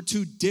don't think we're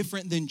too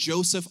different than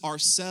Joseph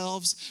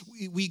ourselves.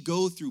 We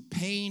go through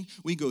pain.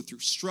 We go through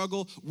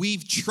struggle.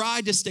 We've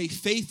tried to stay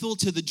faithful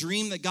to the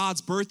dream that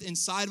God's birthed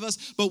inside of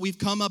us, but we've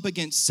come up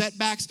against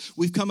setbacks.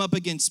 We've come up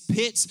against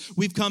pits.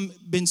 We've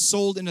been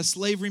sold into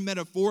slavery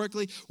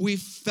metaphorically. We've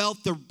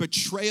felt the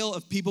betrayal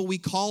of people we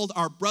called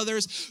our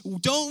brothers.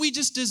 Don't we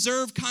just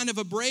deserve kind of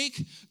a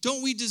break?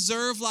 Don't we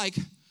deserve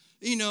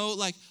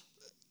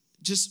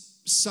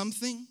just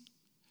something?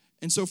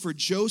 And so for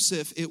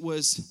Joseph, it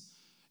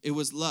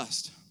was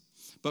lust.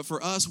 But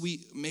for us,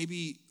 we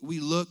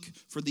look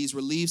for these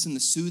reliefs and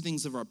the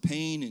soothings of our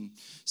pain in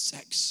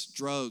sex,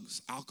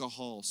 drugs,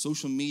 alcohol,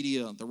 social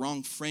media, the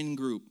wrong friend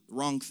group,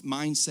 wrong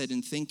mindset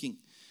and thinking.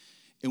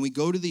 And we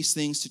go to these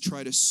things to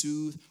try to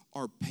soothe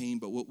our pain.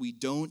 But what we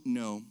don't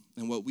know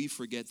and what we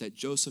forget that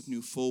Joseph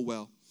knew full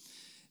well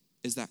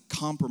is that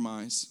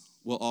compromise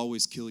will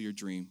always kill your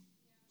dream.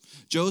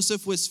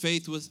 Joseph was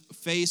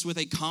faced with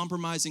a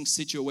compromising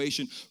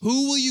situation.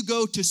 Who will you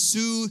go to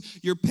soothe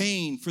your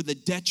pain for the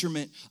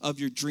detriment of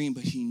your dream?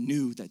 But he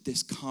knew that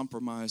this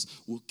compromise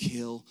will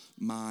kill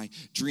my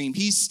dream.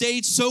 He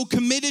stayed so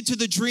committed to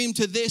the dream,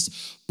 to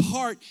this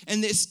part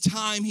and this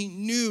time. He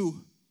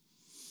knew,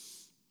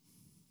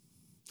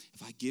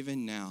 if I give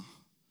in now,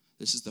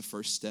 this is the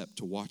first step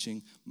to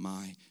watching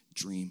my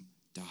dream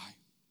die.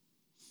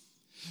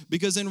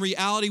 Because in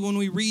reality, when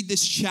we read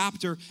this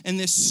chapter and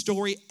this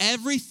story,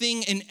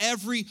 everything and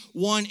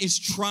everyone is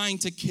trying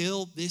to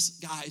kill this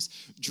guy's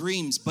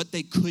dreams, but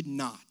they could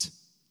not.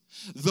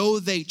 Though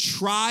they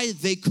tried,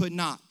 they could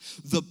not.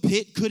 The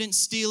pit couldn't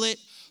steal it.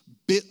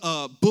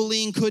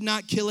 Bullying could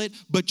not kill it.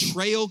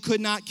 Betrayal could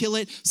not kill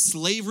it.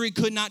 Slavery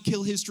could not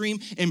kill his dream.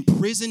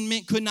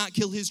 Imprisonment could not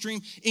kill his dream.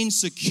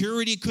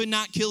 Insecurity could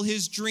not kill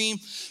his dream.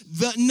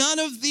 None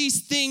of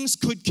these things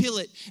could kill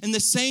it. And the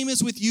same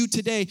is with you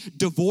today.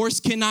 Divorce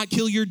cannot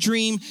kill your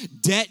dream.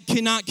 Debt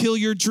cannot kill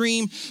your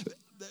dream.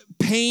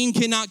 Pain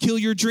cannot kill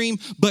your dream.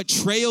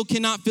 Betrayal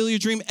cannot kill your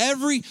dream.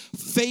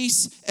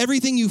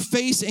 Everything you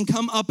face and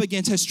come up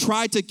against has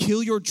tried to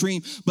kill your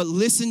dream. But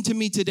listen to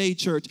me today,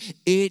 church.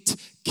 It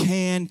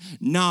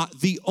cannot.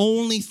 The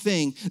only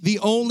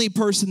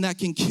person that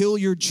can kill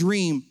your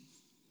dream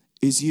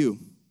is you.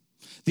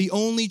 The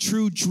only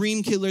true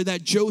dream killer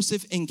that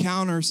Joseph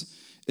encounters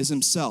is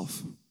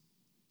himself.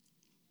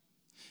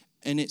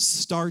 And it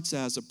starts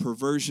as a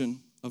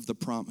perversion of the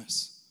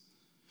promise.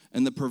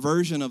 And the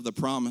perversion of the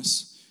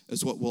promise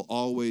is what will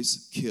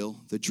always kill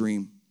the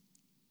dream.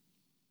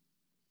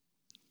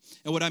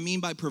 And what I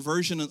mean by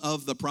perversion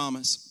of the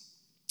promise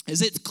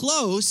is it's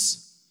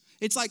close.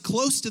 It's like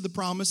close to the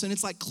promise and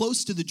it's like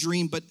close to the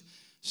dream, but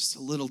just a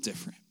little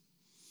different.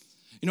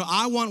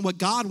 I want what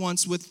God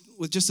wants with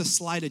just a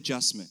slight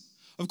adjustment.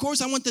 Of course,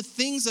 I want the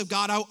things of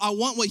God. I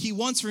want what he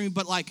wants for me,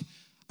 but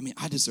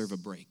I deserve a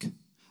break.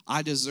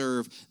 I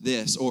deserve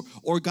this.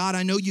 Or God,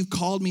 I know you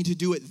called me to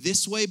do it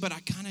this way, but I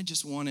kind of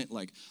just want it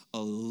a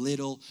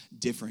little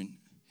different.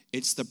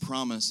 It's the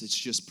promise. It's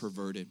just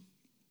perverted.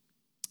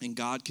 And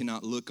God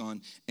cannot look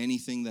on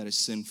anything that is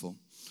sinful.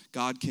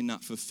 God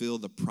cannot fulfill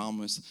the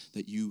promise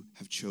that you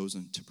have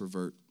chosen to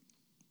pervert.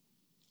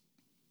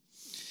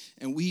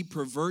 And we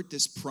pervert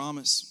this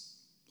promise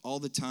all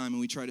the time, and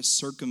we try to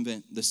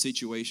circumvent the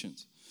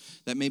situations.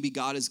 That maybe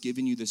God has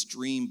given you this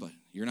dream, but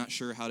you're not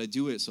sure how to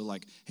do it. So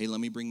hey,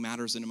 let me bring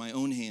matters into my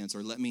own hands,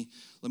 or let me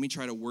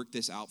try to work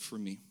this out for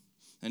me.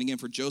 And again,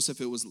 for Joseph,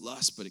 it was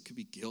lust, but it could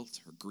be guilt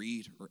or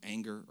greed or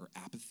anger or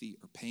apathy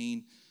or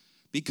pain.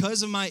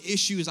 Because of my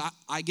issues,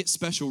 I get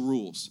special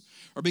rules.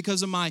 Or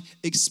because of my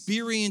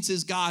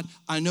experiences, God,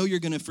 I know you're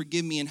going to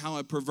forgive me and how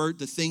I pervert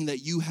the thing that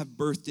you have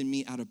birthed in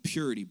me out of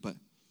purity. But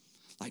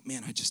I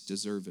just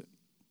deserve it.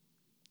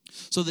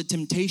 So the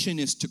temptation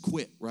is to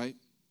quit, right?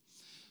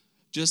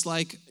 Just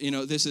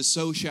this is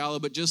so shallow,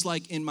 but just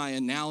like in my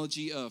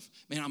analogy of,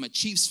 I'm a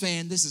Chiefs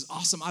fan. This is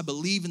awesome. I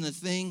believe in the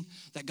thing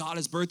that God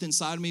has birthed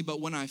inside of me.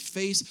 But when I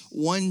face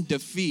one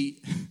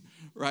defeat,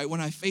 right? When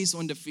I face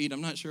one defeat,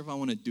 I'm not sure if I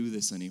want to do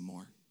this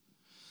anymore.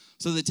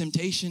 So the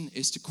temptation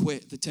is to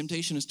quit. The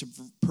temptation is to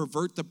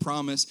pervert the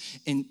promise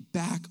and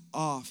back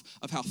off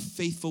of how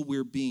faithful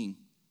we're being.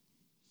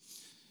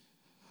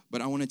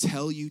 But I want to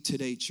tell you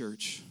today,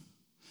 church,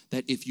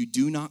 that if you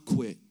do not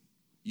quit,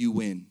 you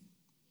win.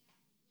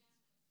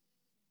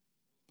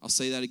 I'll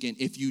say that again.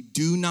 If you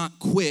do not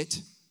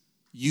quit,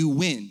 you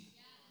win.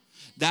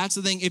 That's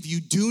the thing. If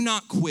you do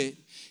not quit,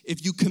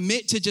 if you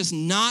commit to just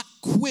not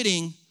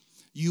quitting,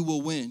 you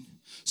will win.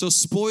 So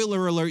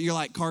spoiler alert, you're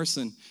like,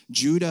 Carson,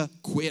 Judah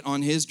quit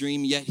on his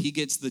dream, yet he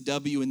gets the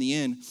W in the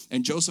end,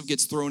 and Joseph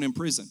gets thrown in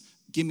prison.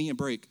 Give me a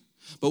break.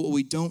 But what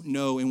we don't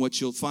know, and what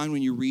you'll find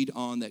when you read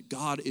on, that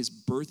God is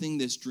birthing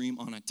this dream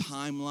on a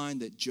timeline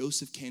that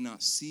Joseph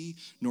cannot see,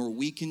 nor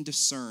we can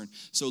discern.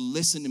 So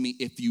listen to me,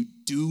 if you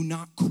do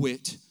not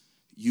quit,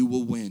 you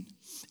will win.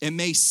 It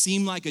may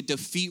seem like a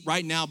defeat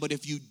right now, but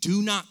if you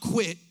do not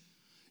quit,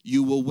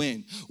 you will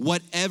win.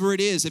 Whatever it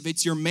is, if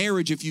it's your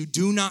marriage, if you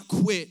do not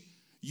quit,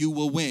 you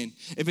will win.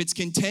 If it's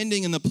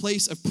contending in the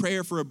place of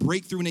prayer for a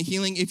breakthrough and a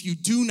healing, if you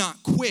do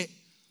not quit,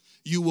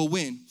 you will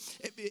win.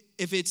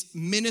 If it's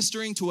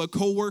ministering to a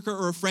coworker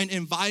or a friend,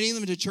 inviting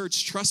them to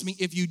church, trust me,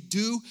 if you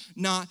do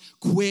not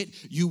quit,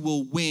 you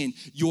will win.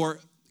 Your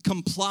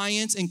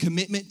compliance and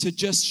commitment to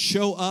just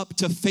show up,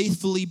 to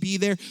faithfully be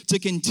there, to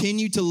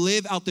continue to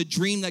live out the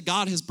dream that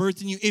God has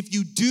birthed in you, if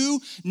you do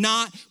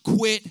not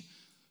quit,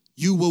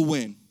 you will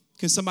win.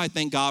 Can somebody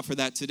thank God for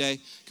that today?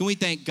 Can we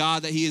thank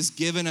God that he has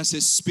given us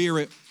his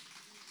Spirit?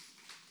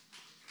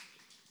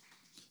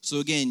 So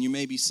again, you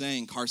may be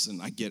saying, Carson,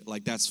 I get,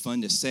 like, that's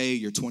fun to say.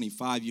 You're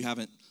 25. You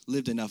haven't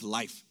lived enough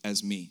life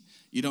as me.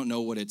 You don't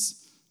know what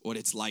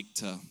it's like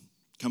to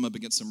come up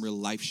against some real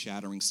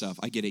life-shattering stuff.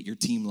 I get it. Your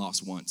team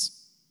lost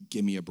once.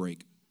 Give me a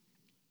break.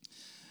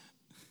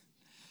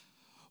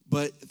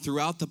 But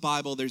throughout the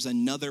Bible, there's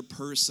another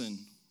person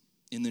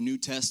in the New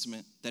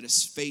Testament that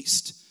is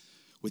faced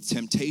with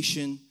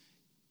temptation,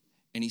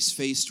 and he's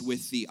faced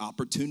with the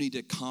opportunity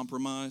to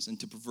compromise and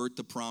to pervert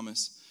the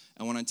promise.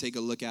 I want to take a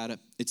look at it.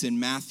 It's in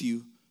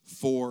Matthew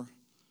 4,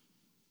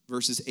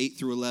 verses 8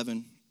 through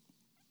 11.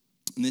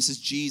 And this is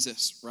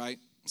Jesus, right?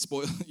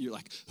 Spoiler, you're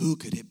like, who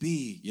could it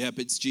be? Yep,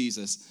 it's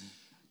Jesus.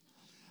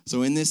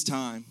 So in this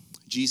time,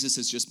 Jesus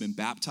has just been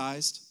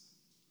baptized.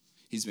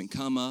 He's been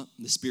come up.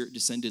 The Spirit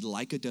descended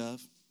like a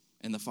dove.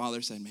 And the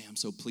Father said, man, I'm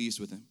so pleased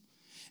with him.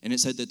 And it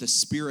said that the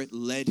Spirit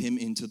led him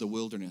into the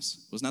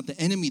wilderness. It was not the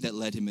enemy that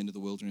led him into the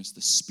wilderness.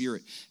 The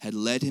Spirit had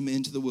led him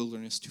into the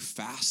wilderness to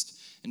fast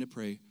and to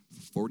pray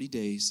for 40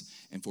 days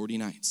and 40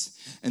 nights.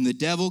 And the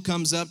devil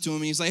comes up to him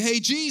and he's like, hey,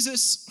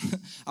 Jesus,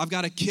 I've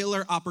got a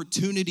killer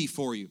opportunity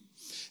for you.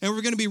 And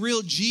we're going to be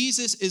real.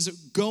 Jesus is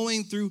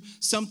going through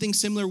something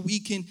similar we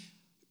can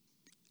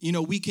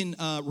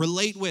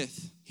relate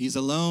with. He's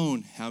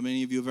alone. How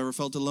many of you have ever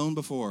felt alone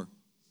before?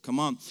 Come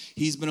on.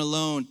 He's been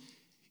alone.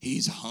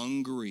 He's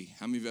hungry.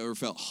 How many of you ever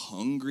felt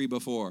hungry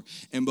before?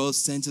 In both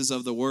senses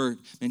of the word.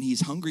 And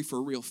he's hungry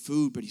for real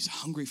food, but he's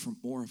hungry for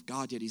more of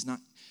God, yet he's not.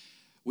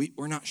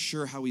 We're not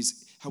sure how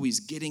he's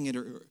getting it,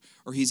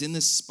 or he's in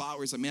this spot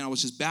where he's like, man, I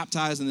was just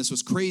baptized and this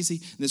was crazy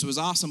and this was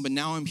awesome, but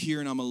now I'm here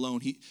and I'm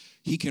alone.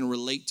 He can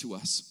relate to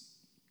us.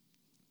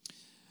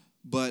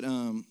 But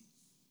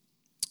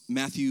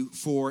Matthew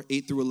 4,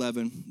 8 through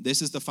 11,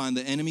 this is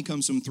the enemy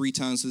comes from 3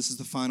 times, so this is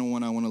the final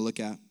one I want to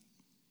look at.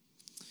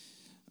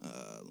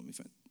 Let me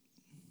find.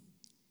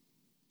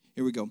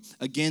 Here we go.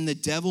 Again, the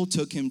devil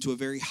took him to a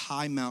very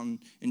high mountain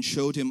and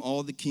showed him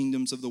all the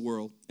kingdoms of the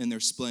world and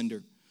their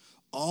splendor.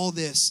 All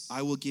this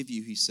I will give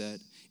you, he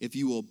said, if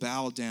you will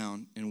bow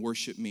down and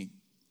worship me.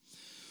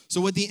 So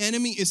what the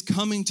enemy is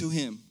coming to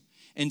him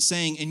and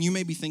saying, and you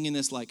may be thinking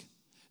this like,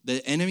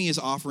 the enemy is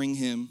offering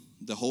him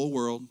the whole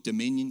world,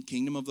 dominion,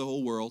 kingdom of the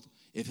whole world,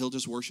 if he'll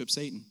just worship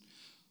Satan.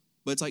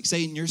 But it's like,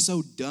 Satan, you're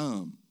so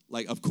dumb.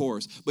 Like, of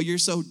course, but you're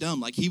so dumb.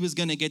 Like, he was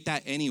going to get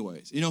that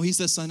anyways. You know, he's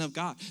the Son of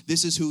God.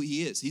 This is who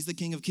he is. He's the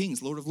King of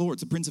Kings, Lord of Lords,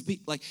 the Prince of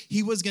Peace. Like,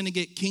 he was going to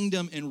get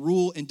kingdom and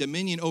rule and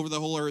dominion over the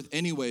whole earth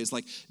anyways.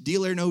 Like,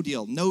 deal or no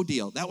deal? No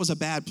deal. That was a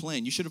bad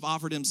plan. You should have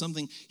offered him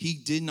something he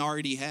didn't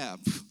already have.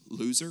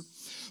 Loser.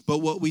 But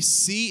what we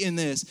see in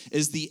this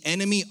is the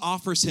enemy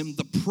offers him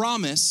the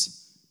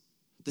promise,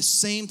 the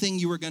same thing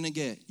you were going to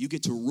get. You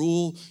get to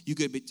rule. You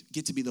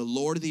get to be the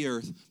Lord of the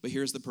earth. But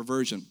here's the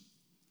perversion.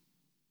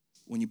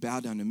 When you bow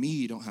down to me,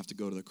 you don't have to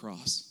go to the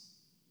cross.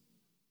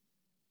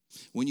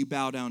 When you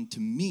bow down to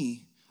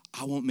me,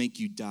 I won't make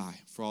you die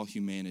for all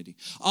humanity.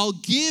 I'll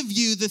give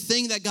you the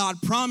thing that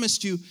God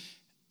promised you.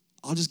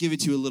 I'll just give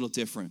it to you a little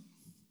different.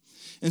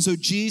 And so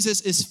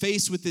Jesus is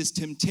faced with this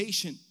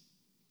temptation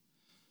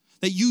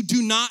that you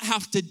do not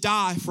have to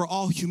die for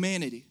all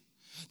humanity.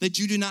 That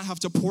you do not have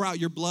to pour out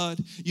your blood.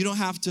 You don't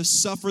have to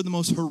suffer the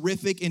most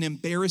horrific and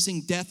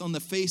embarrassing death on the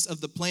face of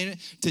the planet,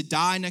 to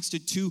die next to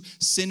 2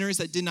 sinners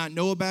that did not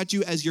know about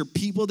you as your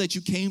people that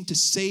you came to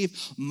save,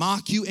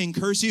 mock you and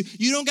curse you.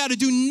 You don't got to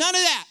do none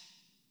of that.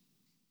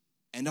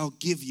 And I'll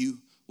give you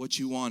what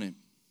you wanted.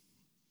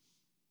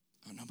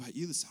 I don't know about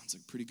you, this sounds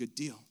like a pretty good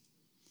deal.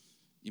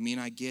 You mean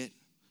I get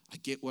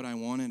what I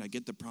wanted, I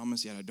get the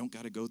promise, yet I don't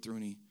got to go through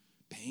any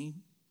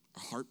pain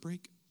or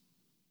heartbreak?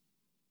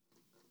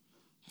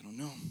 I don't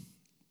know.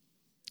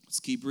 Let's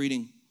keep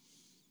reading.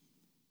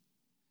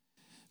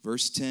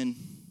 Verse 10.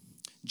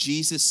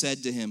 Jesus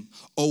said to him,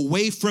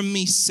 away from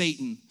me,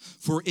 Satan,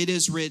 for it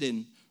is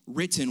written,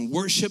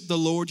 worship the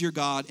Lord your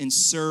God and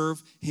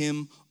serve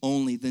him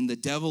only. Then the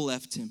devil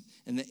left him,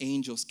 and the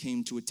angels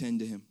came to attend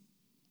to him.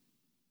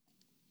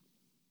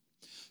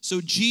 So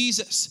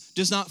Jesus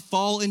does not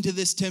fall into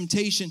this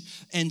temptation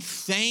and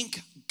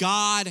thank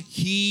God,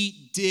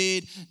 he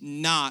did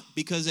not.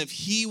 Because if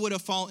he would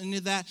have fallen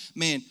into that,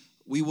 man,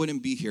 we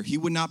wouldn't be here. He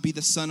would not be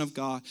the Son of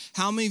God.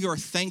 How many of you are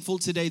thankful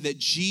today that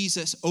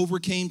Jesus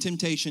overcame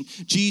temptation?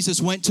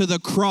 Jesus went to the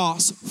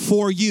cross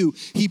for you.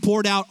 He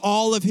poured out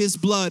all of his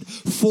blood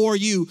for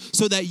you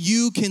so that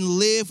you can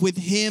live with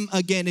him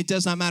again. It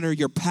does not matter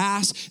your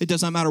past. It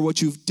does not matter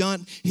what you've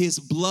done. His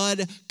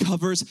blood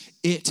covers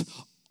it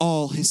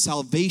all. His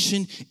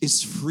salvation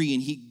is free,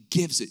 and he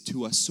gives it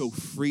to us so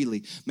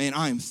freely. Man,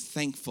 I am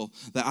thankful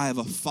that I have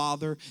a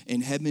Father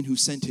in heaven who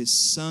sent his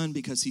Son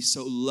because he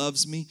so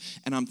loves me.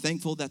 And I'm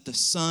thankful that the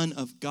Son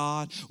of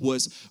God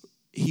was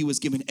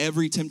given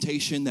every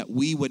temptation that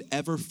we would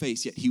ever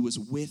face, yet he was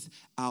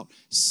without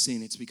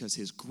sin. It's because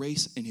his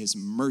grace and his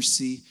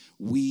mercy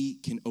we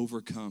can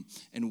overcome,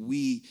 and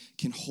we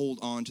can hold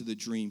on to the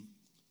dream.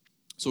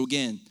 So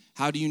again,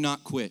 how do you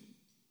not quit?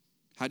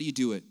 How do you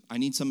do it? I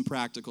need some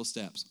practical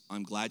steps.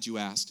 I'm glad you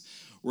asked.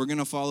 We're going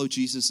to follow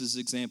Jesus'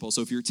 example.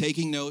 So if you're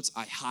taking notes,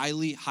 I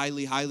highly,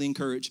 highly, highly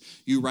encourage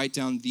you write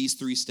down these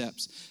 3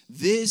 steps.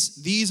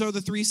 These are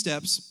the 3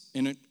 steps,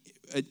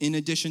 in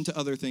addition to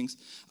other things,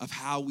 of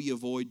how we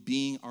avoid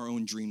being our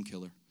own dream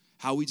killer.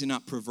 How we do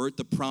not pervert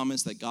the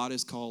promise that God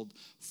has called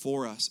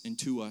for us and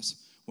to us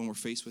when we're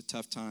faced with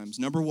tough times.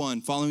 Number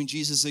 1, following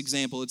Jesus'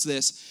 example, it's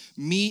this: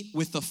 meet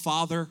with the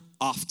Father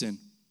often.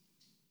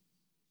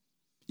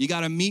 You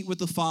got to meet with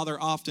the Father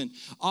often.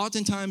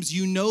 Oftentimes,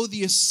 you know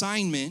the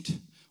assignment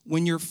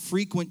when you're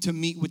frequent to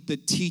meet with the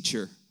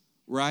teacher,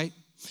 right?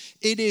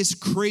 It is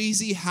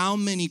crazy how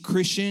many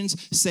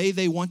Christians say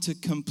they want to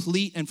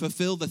complete and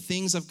fulfill the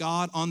things of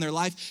God on their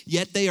life,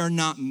 yet they are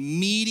not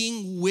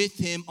meeting with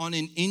him on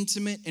an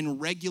intimate and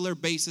regular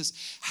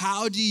basis.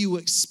 How do you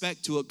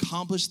expect to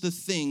accomplish the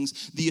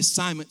things, the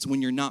assignments,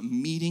 when you're not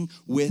meeting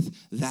with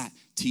that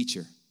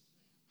teacher?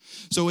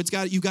 So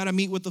you got to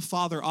meet with the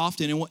Father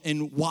often.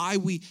 And why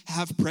we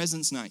have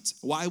presence nights,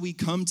 why we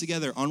come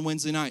together on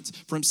Wednesday nights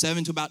from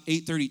 7 to about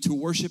 8:30 to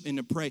worship and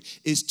to pray,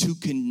 is to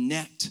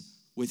connect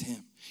with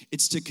him.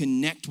 It's to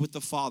connect with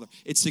the Father.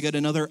 It's to get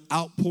another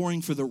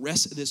outpouring for the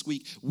rest of this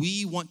week.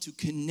 We want to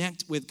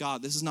connect with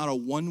God. This is not a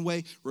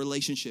one-way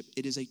relationship.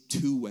 It is a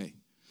two-way.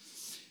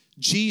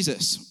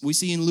 Jesus, we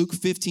see in Luke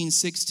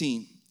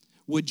 15:16,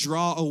 would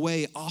draw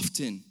away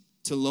often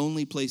to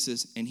lonely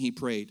places, and he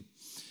prayed.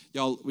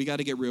 Y'all, we got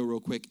to get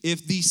real quick.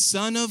 If the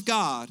Son of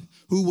God,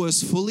 who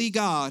was fully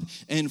God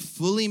and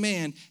fully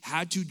man,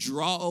 had to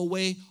draw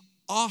away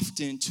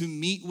often to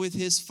meet with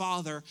his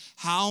Father,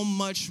 how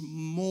much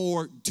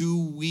more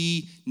do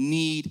we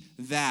need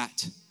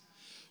that?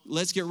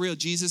 Let's get real.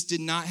 Jesus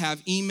did not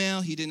have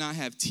email. He did not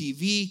have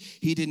TV.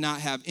 He did not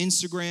have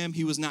Instagram.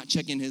 He was not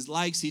checking his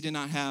likes. He did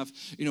not have,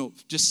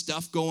 just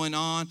stuff going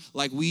on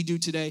like we do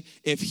today.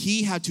 If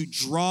he had to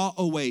draw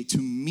away to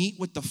meet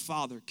with the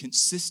Father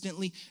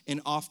consistently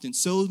and often,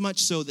 so much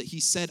so that he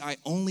said, I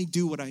only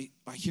do what I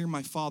hear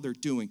my Father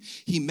doing.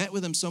 He met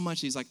with him so much,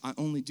 he's like, I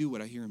only do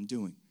what I hear him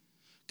doing.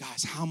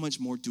 Guys, how much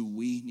more do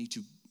we need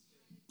to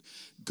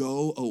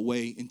go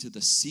away into the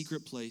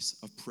secret place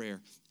of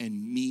prayer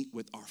and meet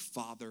with our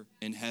Father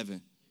in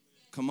heaven?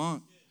 Come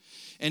on.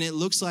 And it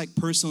looks like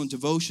personal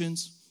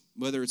devotions,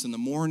 whether it's in the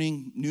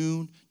morning,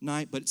 noon,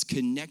 night, but it's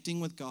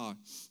connecting with God.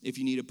 If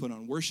you need to put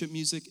on worship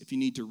music, if you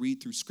need to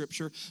read through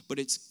scripture, but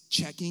it's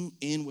checking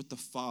in with the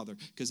Father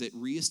because it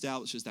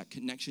reestablishes that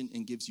connection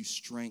and gives you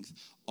strength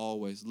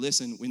always.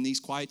 Listen, in these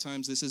quiet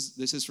times, this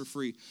is for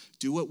free.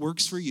 Do what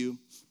works for you,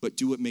 but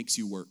do what makes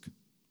you work.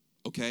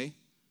 Okay?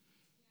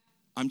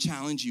 I'm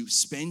challenging you,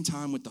 spend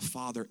time with the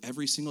Father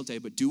every single day,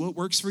 but do what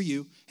works for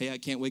you. Hey, I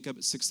can't wake up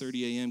at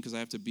 6:30 a.m. because I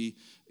have to be,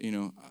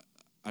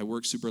 I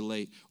work super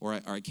late, or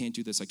I can't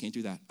do this, I can't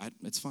do that.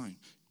 It's fine.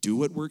 Do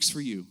what works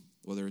for you,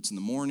 whether it's in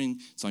the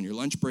morning, it's on your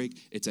lunch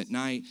break, it's at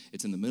night,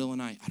 it's in the middle of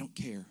the night. I don't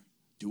care.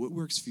 Do what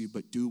works for you,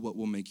 but do what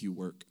will make you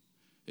work.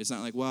 It's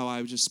not like, wow,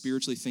 I was just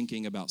spiritually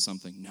thinking about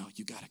something. No,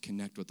 you got to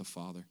connect with the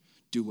Father.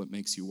 Do what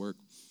makes you work.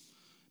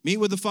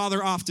 Meet with the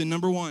Father often,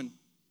 number 1.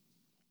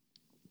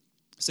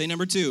 Say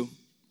number 2.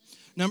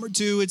 Number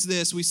 2, it's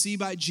this. We see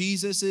by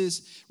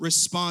Jesus'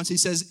 response, he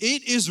says,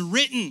 it is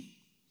written.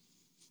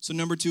 So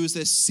number 2 is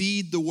this: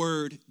 seed the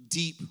word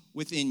deep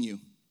within you.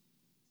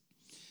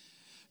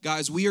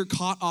 Guys, we are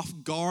caught off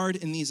guard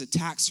in these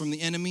attacks from the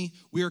enemy.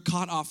 We are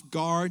caught off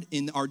guard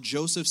in our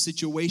Joseph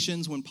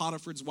situations when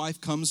Potiphar's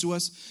wife comes to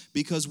us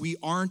because we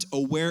aren't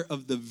aware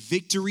of the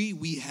victory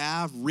we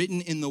have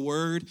written in the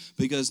word,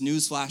 because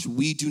newsflash,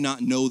 we do not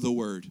know the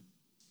word.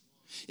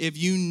 If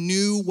you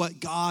knew what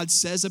God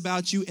says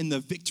about you and the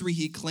victory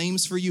he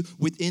claims for you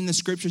within the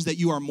scriptures, that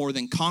you are more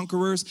than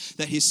conquerors,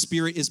 that his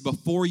Spirit is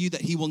before you,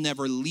 that he will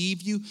never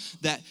leave you,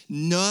 that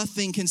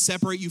nothing can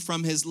separate you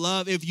from his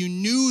love. If you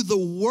knew the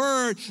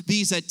word,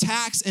 these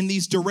attacks and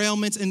these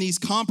derailments and these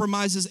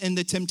compromises and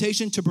the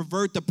temptation to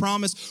pervert the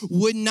promise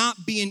would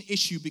not be an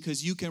issue,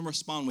 because you can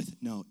respond with,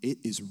 no, it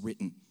is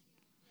written.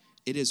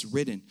 It is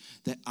written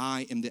that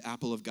I am the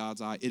apple of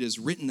God's eye. It is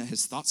written that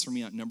his thoughts for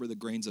me outnumber the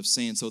grains of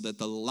sand, so that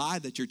the lie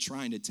that you're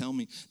trying to tell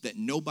me that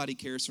nobody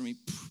cares for me,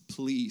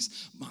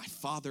 please, my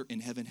Father in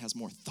heaven has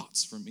more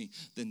thoughts for me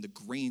than the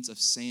grains of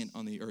sand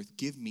on the earth.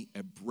 Give me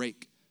a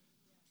break.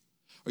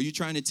 Are you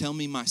trying to tell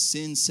me my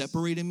sin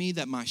separated me,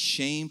 that my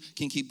shame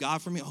can keep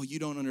God from me? Oh, you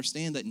don't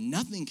understand that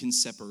nothing can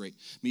separate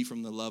me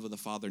from the love of the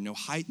Father. No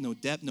height, no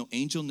depth, no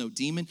angel, no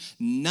demon,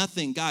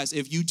 nothing. Guys,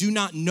 if you do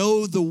not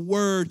know the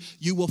word,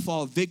 you will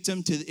fall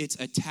victim to its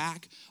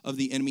attack of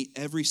the enemy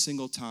every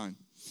single time.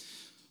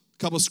 A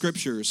couple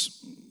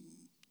scriptures.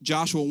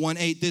 Joshua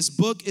 1:8, this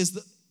book is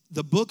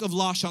the book of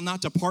law shall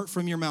not depart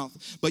from your mouth,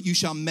 but you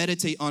shall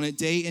meditate on it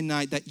day and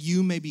night, that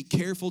you may be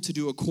careful to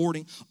do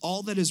according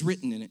all that is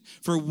written in it.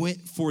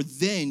 For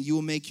then you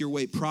will make your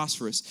way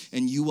prosperous,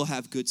 and you will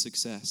have good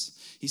success.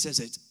 He says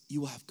that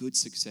you will have good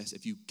success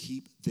if you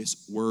keep this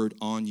word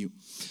on you.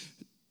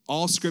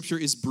 All scripture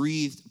is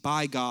breathed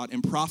by God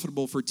and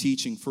profitable for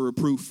teaching, for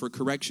reproof, for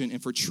correction,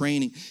 and for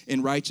training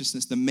in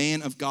righteousness. The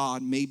man of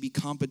God may be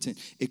competent,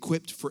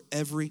 equipped for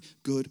every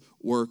good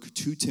work.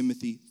 2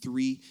 Timothy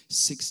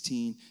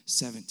 3:16,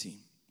 17.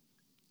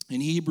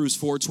 And Hebrews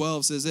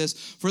 4:12 says this,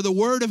 for the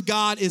word of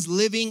God is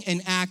living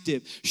and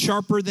active,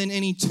 sharper than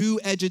any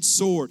two-edged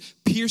sword,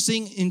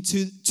 piercing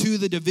into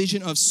the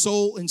division of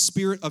soul and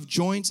spirit, of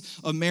joints,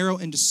 of marrow,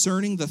 and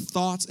discerning the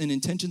thoughts and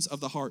intentions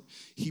of the heart.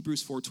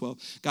 Hebrews 4:12.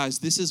 Guys,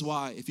 this is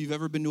why, if you've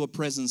ever been to a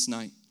presence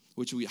night,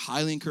 which we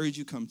highly encourage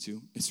you come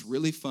to, it's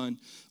really fun,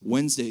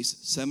 Wednesdays,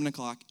 7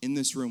 o'clock in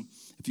this room.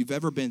 If you've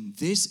ever been,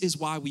 this is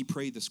why we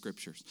pray the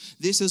scriptures.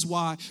 This is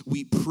why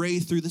we pray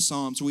through the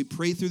Psalms, we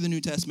pray through the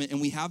New Testament,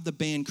 and we have the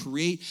band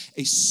create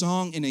a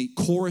song and a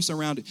chorus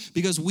around it,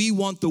 because we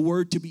want the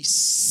word to be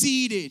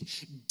seated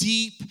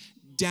deep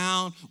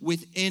down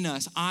within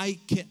us.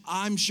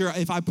 I'm sure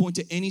if I point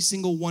to any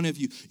single one of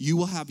you, you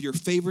will have your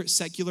favorite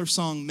secular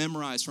song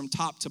memorized from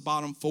top to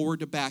bottom,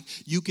 forward to back.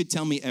 You could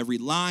tell me every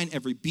line,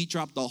 every beat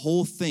drop, the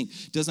whole thing.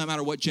 Doesn't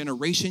matter what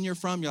generation you're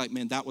from. You're like,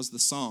 man, that was the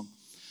song.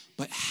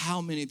 But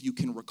how many of you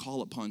can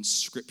recall upon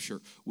scripture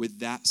with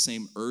that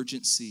same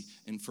urgency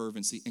and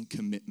fervency and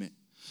commitment?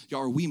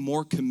 Y'all, are we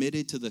more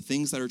committed to the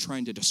things that are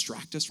trying to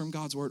distract us from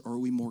God's word, or are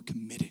we more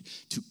committed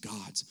to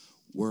God's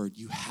word?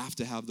 You have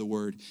to have the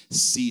word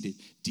seated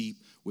deep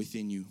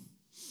within you.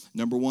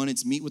 Number one,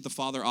 it's meet with the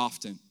Father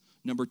often.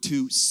 Number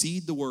two,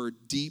 seed the word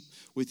deep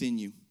within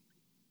you.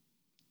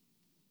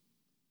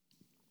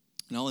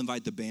 And I'll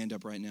invite the band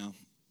up right now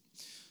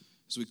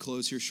as we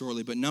close here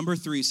shortly. But number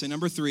three,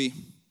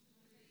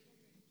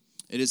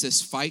 it is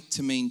this fight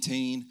to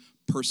maintain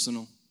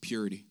personal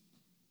purity.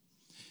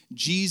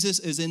 Jesus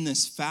is in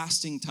this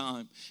fasting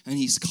time, and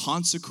he's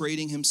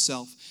consecrating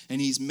himself, and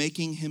he's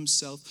making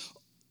himself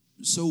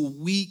so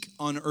weak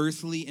on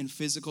earthly and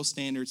physical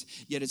standards,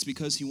 yet it's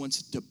because he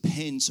wants to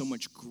depend so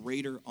much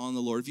greater on the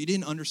Lord. If you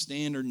didn't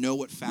understand or know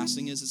what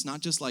fasting is, it's not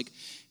just like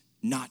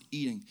not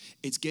eating.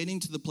 It's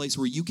getting to the place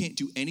where you can't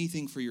do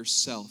anything for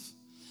yourself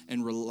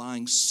and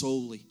relying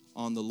solely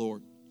on the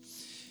Lord.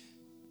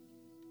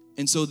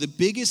 And so the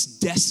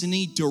biggest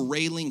destiny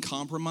derailing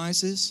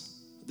compromises,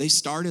 they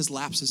start as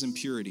lapses in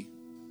purity.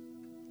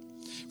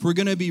 If we're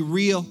going to be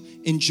real,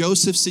 in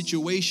Joseph's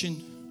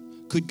situation,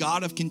 could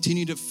God have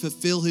continued to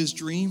fulfill his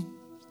dream?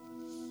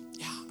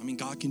 Yeah, I mean,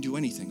 God can do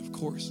anything, of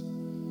course.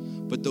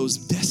 But those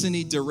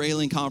destiny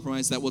derailing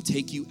compromises that will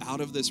take you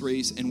out of this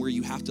race, and where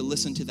you have to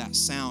listen to that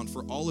sound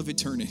for all of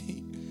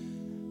eternity,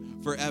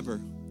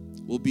 forever,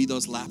 will be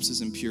those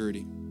lapses in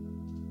purity.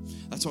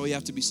 That's why we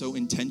have to be so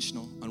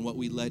intentional on what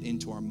we let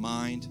into our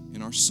mind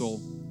and our soul.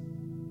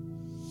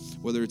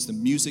 Whether it's the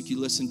music you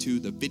listen to,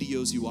 the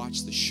videos you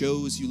watch, the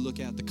shows you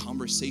look at, the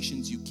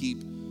conversations you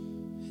keep,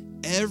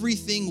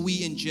 everything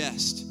we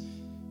ingest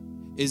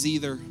is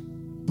either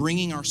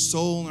bringing our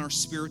soul and our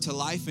spirit to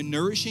life and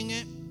nourishing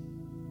it,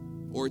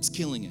 or it's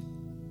killing it.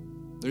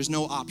 There's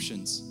no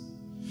options.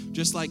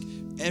 Just like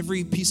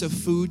every piece of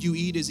food you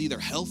eat is either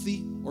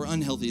healthy or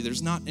unhealthy.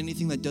 There's not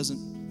anything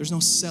there's no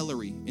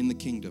celery in the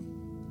kingdom.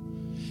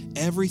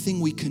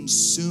 Everything we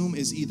consume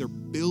is either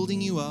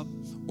building you up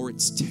or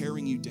it's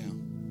tearing you down.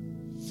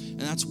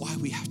 And that's why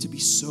we have to be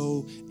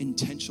so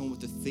intentional with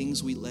the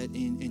things we let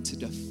in, and to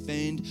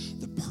defend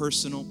the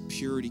personal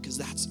purity, because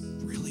that's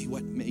really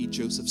what made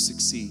Joseph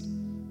succeed.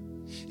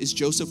 Is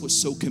Joseph was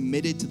so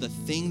committed to the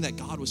thing that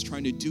God was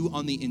trying to do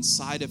on the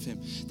inside of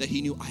him that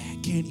he knew, I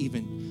can't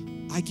even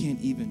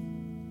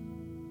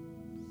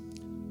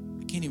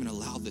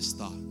allow this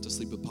thought to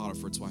sleep with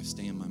Potiphar's wife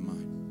stay in my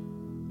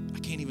mind. I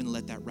can't even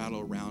let that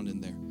rattle around in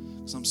there,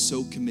 because I'm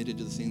so committed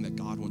to the thing that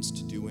God wants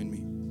to do in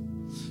me.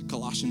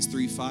 Colossians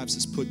 3:5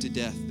 says, put to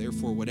death,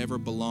 therefore, whatever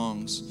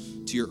belongs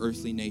to your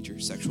earthly nature,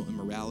 sexual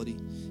immorality,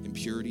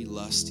 impurity,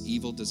 lust,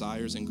 evil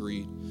desires, and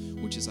greed,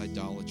 which is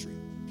idolatry.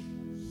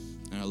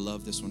 And I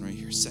love this one right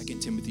here.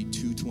 2 Timothy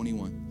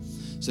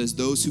 2:21 says,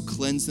 those who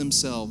cleanse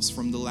themselves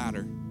from the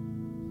latter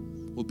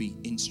will be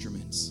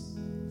instruments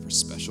for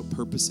special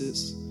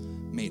purposes,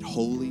 made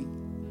holy,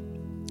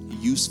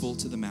 useful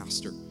to the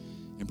master,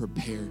 and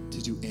prepared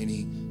to do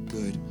any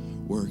good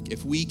work.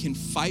 If we can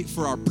fight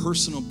for our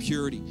personal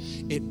purity,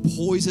 it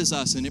poises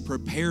us and it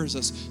prepares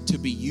us to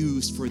be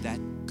used for that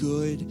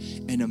good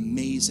and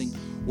amazing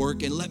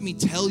work. And let me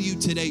tell you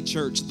today,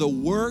 church, the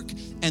work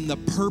and the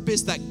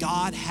purpose that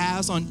God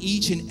has on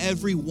each and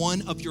every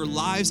one of your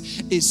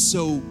lives is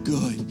so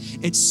good.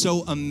 It's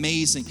so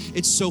amazing.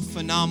 It's so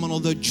phenomenal.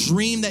 The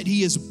dream that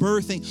He is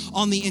birthing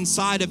on the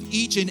inside of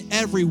each and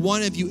every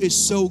one of you is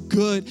so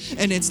good,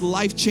 and it's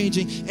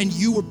life-changing. And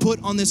you were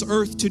put on this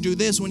earth to do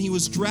this. When He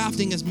was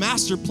drafting His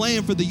master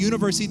plan for the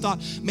universe, He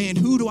thought, man,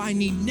 who do I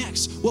need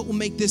next? What will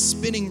make this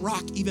spinning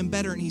rock even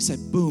better? And He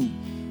said,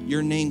 boom,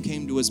 your name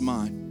came to His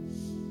mind.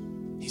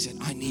 He said,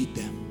 I need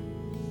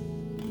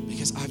them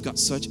because I've got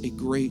such a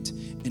great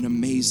and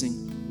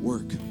amazing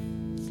work.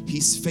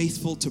 He's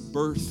faithful to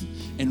birth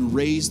and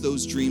raise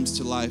those dreams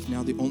to life.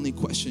 Now, the only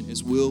question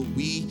is, will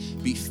we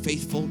be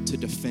faithful to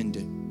defend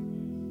it?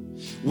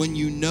 When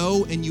you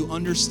know and you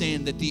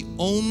understand that the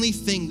only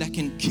thing that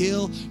can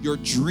kill your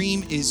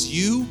dream is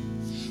you,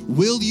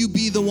 will you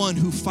be the one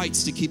who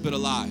fights to keep it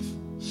alive?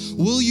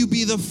 Will you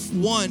be the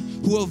one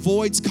who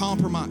avoids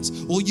compromise?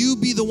 Will you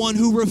be the one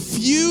who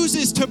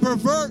refuses to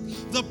pervert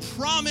the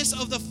promise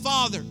of the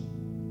Father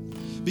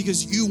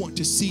because you want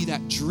to see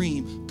that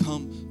dream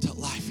come to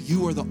life?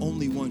 You are the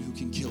only one who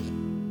can kill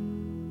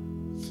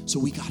it. So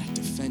we got to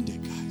defend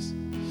it, guys.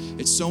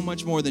 It's so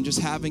much more than just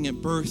having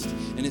it birthed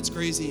and it's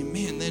crazy and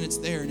man, then it's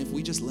there. And if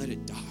we just let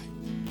it die,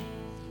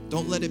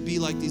 don't let it be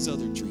like these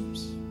other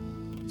dreams.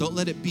 Don't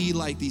let it be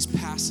like these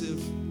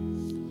passive,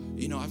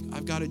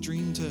 I've got a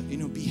dream to,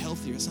 be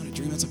healthier. That's not a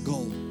dream, that's a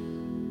goal.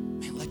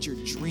 Man, let your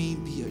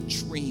dream be a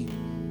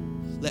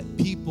dream. Let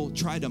people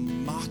try to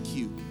mock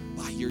you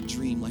by your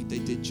dream like they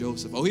did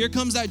Joseph. Oh, here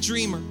comes that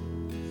dreamer.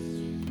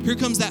 Here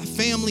comes that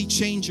family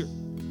changer.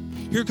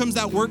 Here comes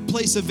that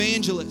workplace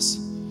evangelist.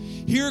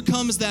 Here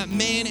comes that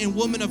man and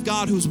woman of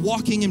God who's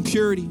walking in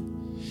purity.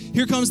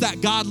 Here comes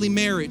that godly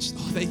marriage.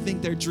 Oh, they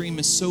think their dream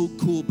is so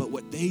cool, but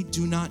what they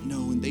do not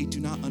know and they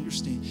do not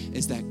understand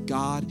is that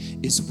God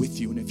is with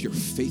you. And if you're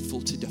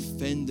faithful to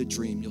defend the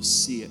dream, you'll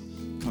see it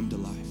come to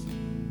life.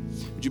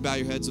 Would you bow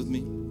your heads with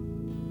me?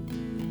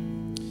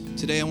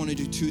 Today, I want to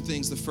do two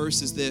things. The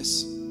first is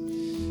this.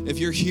 If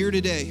you're here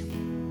today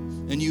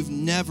and you've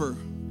never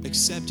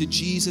accepted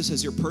Jesus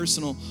as your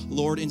personal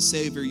Lord and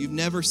Savior, you've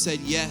never said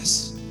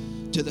yes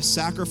to the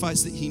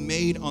sacrifice that He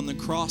made on the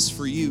cross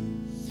for you,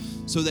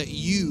 so that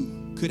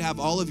you could have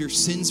all of your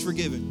sins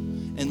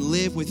forgiven and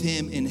live with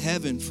Him in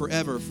heaven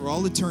forever, for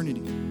all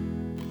eternity.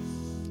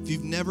 If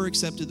you've never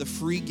accepted the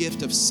free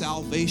gift of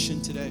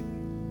salvation today,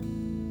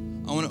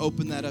 I want to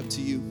open that up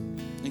to you.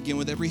 Again,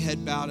 with every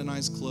head bowed and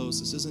eyes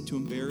closed, this isn't to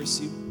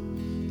embarrass you.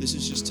 This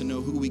is just to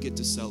know who we get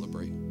to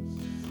celebrate.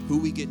 Who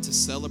we get to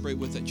celebrate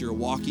with, that you're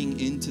walking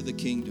into the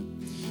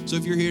kingdom. So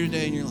if you're here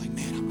today and you're like,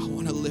 man, I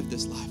want to live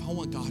this life. I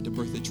want God to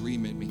birth a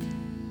dream in me.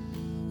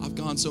 I've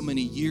gone so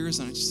many years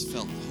and I just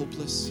felt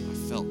hopeless. I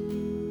felt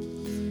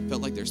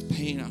like there's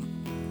pain. A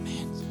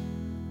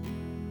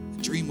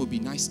dream would be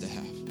nice to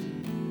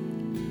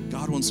have.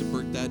 God wants to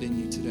birth that in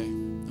you today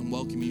and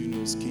welcome you into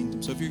His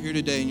kingdom. So if you're here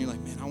today and you're like,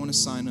 man, I want to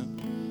sign up.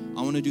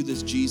 I want to do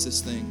this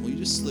Jesus thing. Will you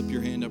just slip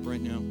your hand up right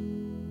now?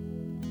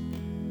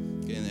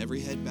 Again, every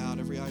head bowed,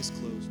 every eyes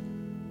closed.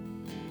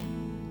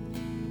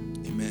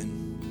 Amen.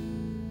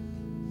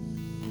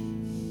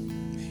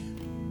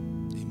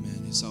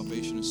 Amen. His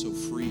salvation is so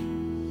free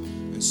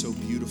and so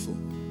beautiful.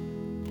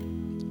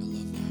 I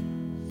love that.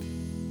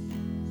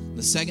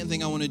 The second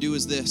thing I want to do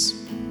is this.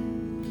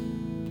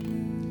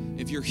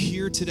 If you're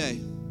here today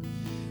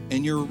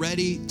and you're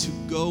ready to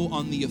go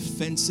on the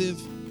offensive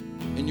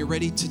and you're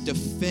ready to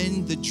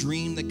defend the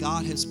dream that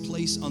God has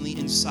placed on the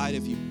inside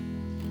of you,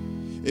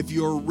 if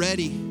you're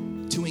ready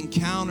to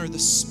encounter the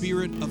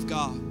Spirit of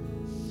God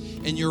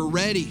and you're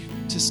ready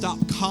to stop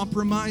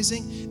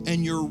compromising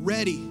and you're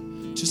ready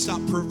to stop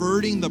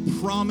perverting the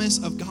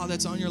promise of God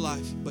that's on your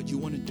life, but you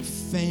want to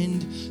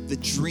defend the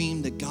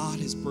dream that God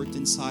has birthed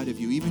inside of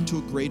you, even to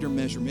a greater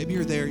measure. Maybe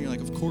you're there and you're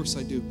like, of course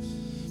I do.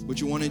 But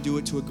you want to do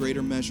it to a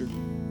greater measure.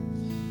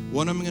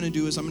 What I'm going to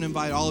do is I'm going to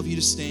invite all of you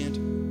to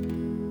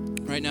stand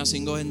right now. So you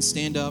can go ahead and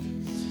stand up.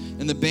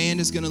 And the band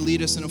is going to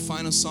lead us in a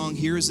final song,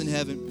 Here Is in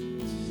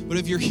Heaven. But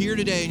if you're here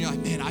today and you're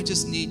like, man, I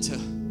just need to,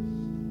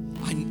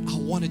 I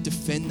want to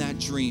defend that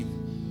dream.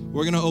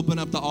 We're going to open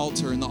up the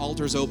altar, and the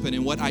altar's open.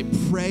 And what I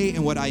pray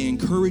and what I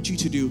encourage you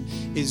to do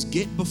is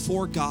get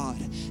before God,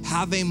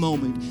 have a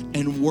moment,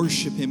 and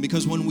worship Him.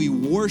 Because when we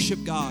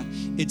worship God,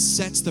 it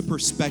sets the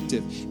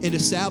perspective. It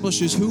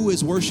establishes who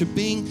is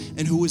worshiping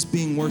and who is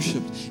being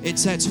worshiped. It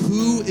sets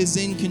who is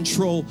in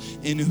control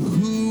and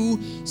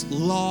whose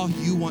law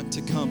you want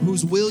to come,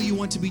 whose will you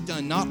want to be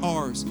done, not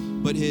ours,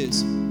 but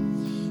His.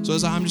 So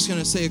as I'm just going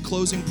to say a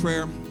closing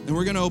prayer, and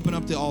we're going to open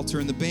up the altar,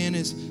 and the band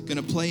is going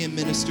to play and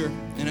minister.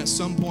 And at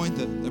some point,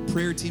 the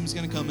prayer team is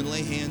going to come and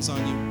lay hands on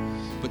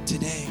you. But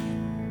today,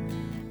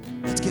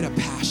 let's get a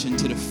passion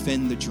to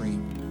defend the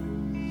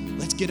dream.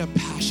 Let's get a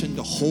passion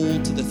to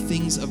hold to the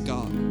things of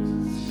God.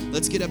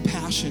 Let's get a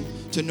passion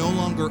to no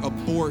longer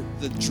abort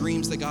the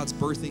dreams that God's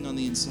birthing on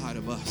the inside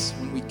of us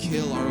when we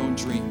kill our own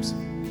dreams.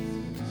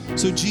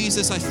 So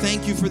Jesus, I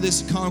thank you for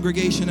this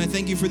congregation. I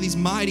thank you for these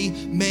mighty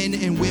men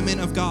and women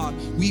of God.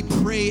 We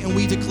pray and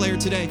we declare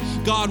today,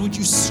 God, would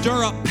you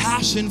stir up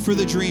passion for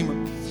the dreamer?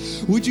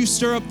 Would you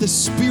stir up the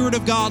Spirit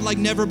of God like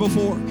never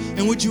before?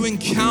 And would you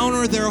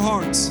encounter their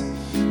hearts?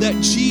 That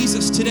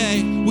Jesus,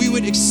 today, we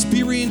would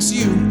experience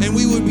you and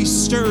we would be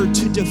stirred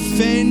to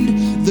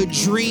defend the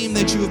dream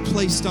that you have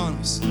placed on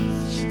us.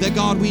 That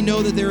God, we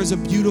know that there is a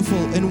beautiful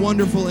and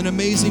wonderful and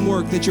amazing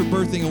work that you're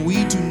birthing, and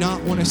we do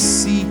not want to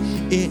see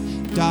it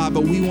die,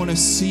 but we want to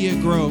see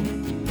it grow.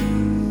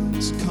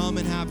 So come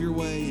and have your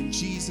way in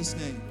Jesus'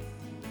 name.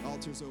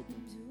 Altar's open.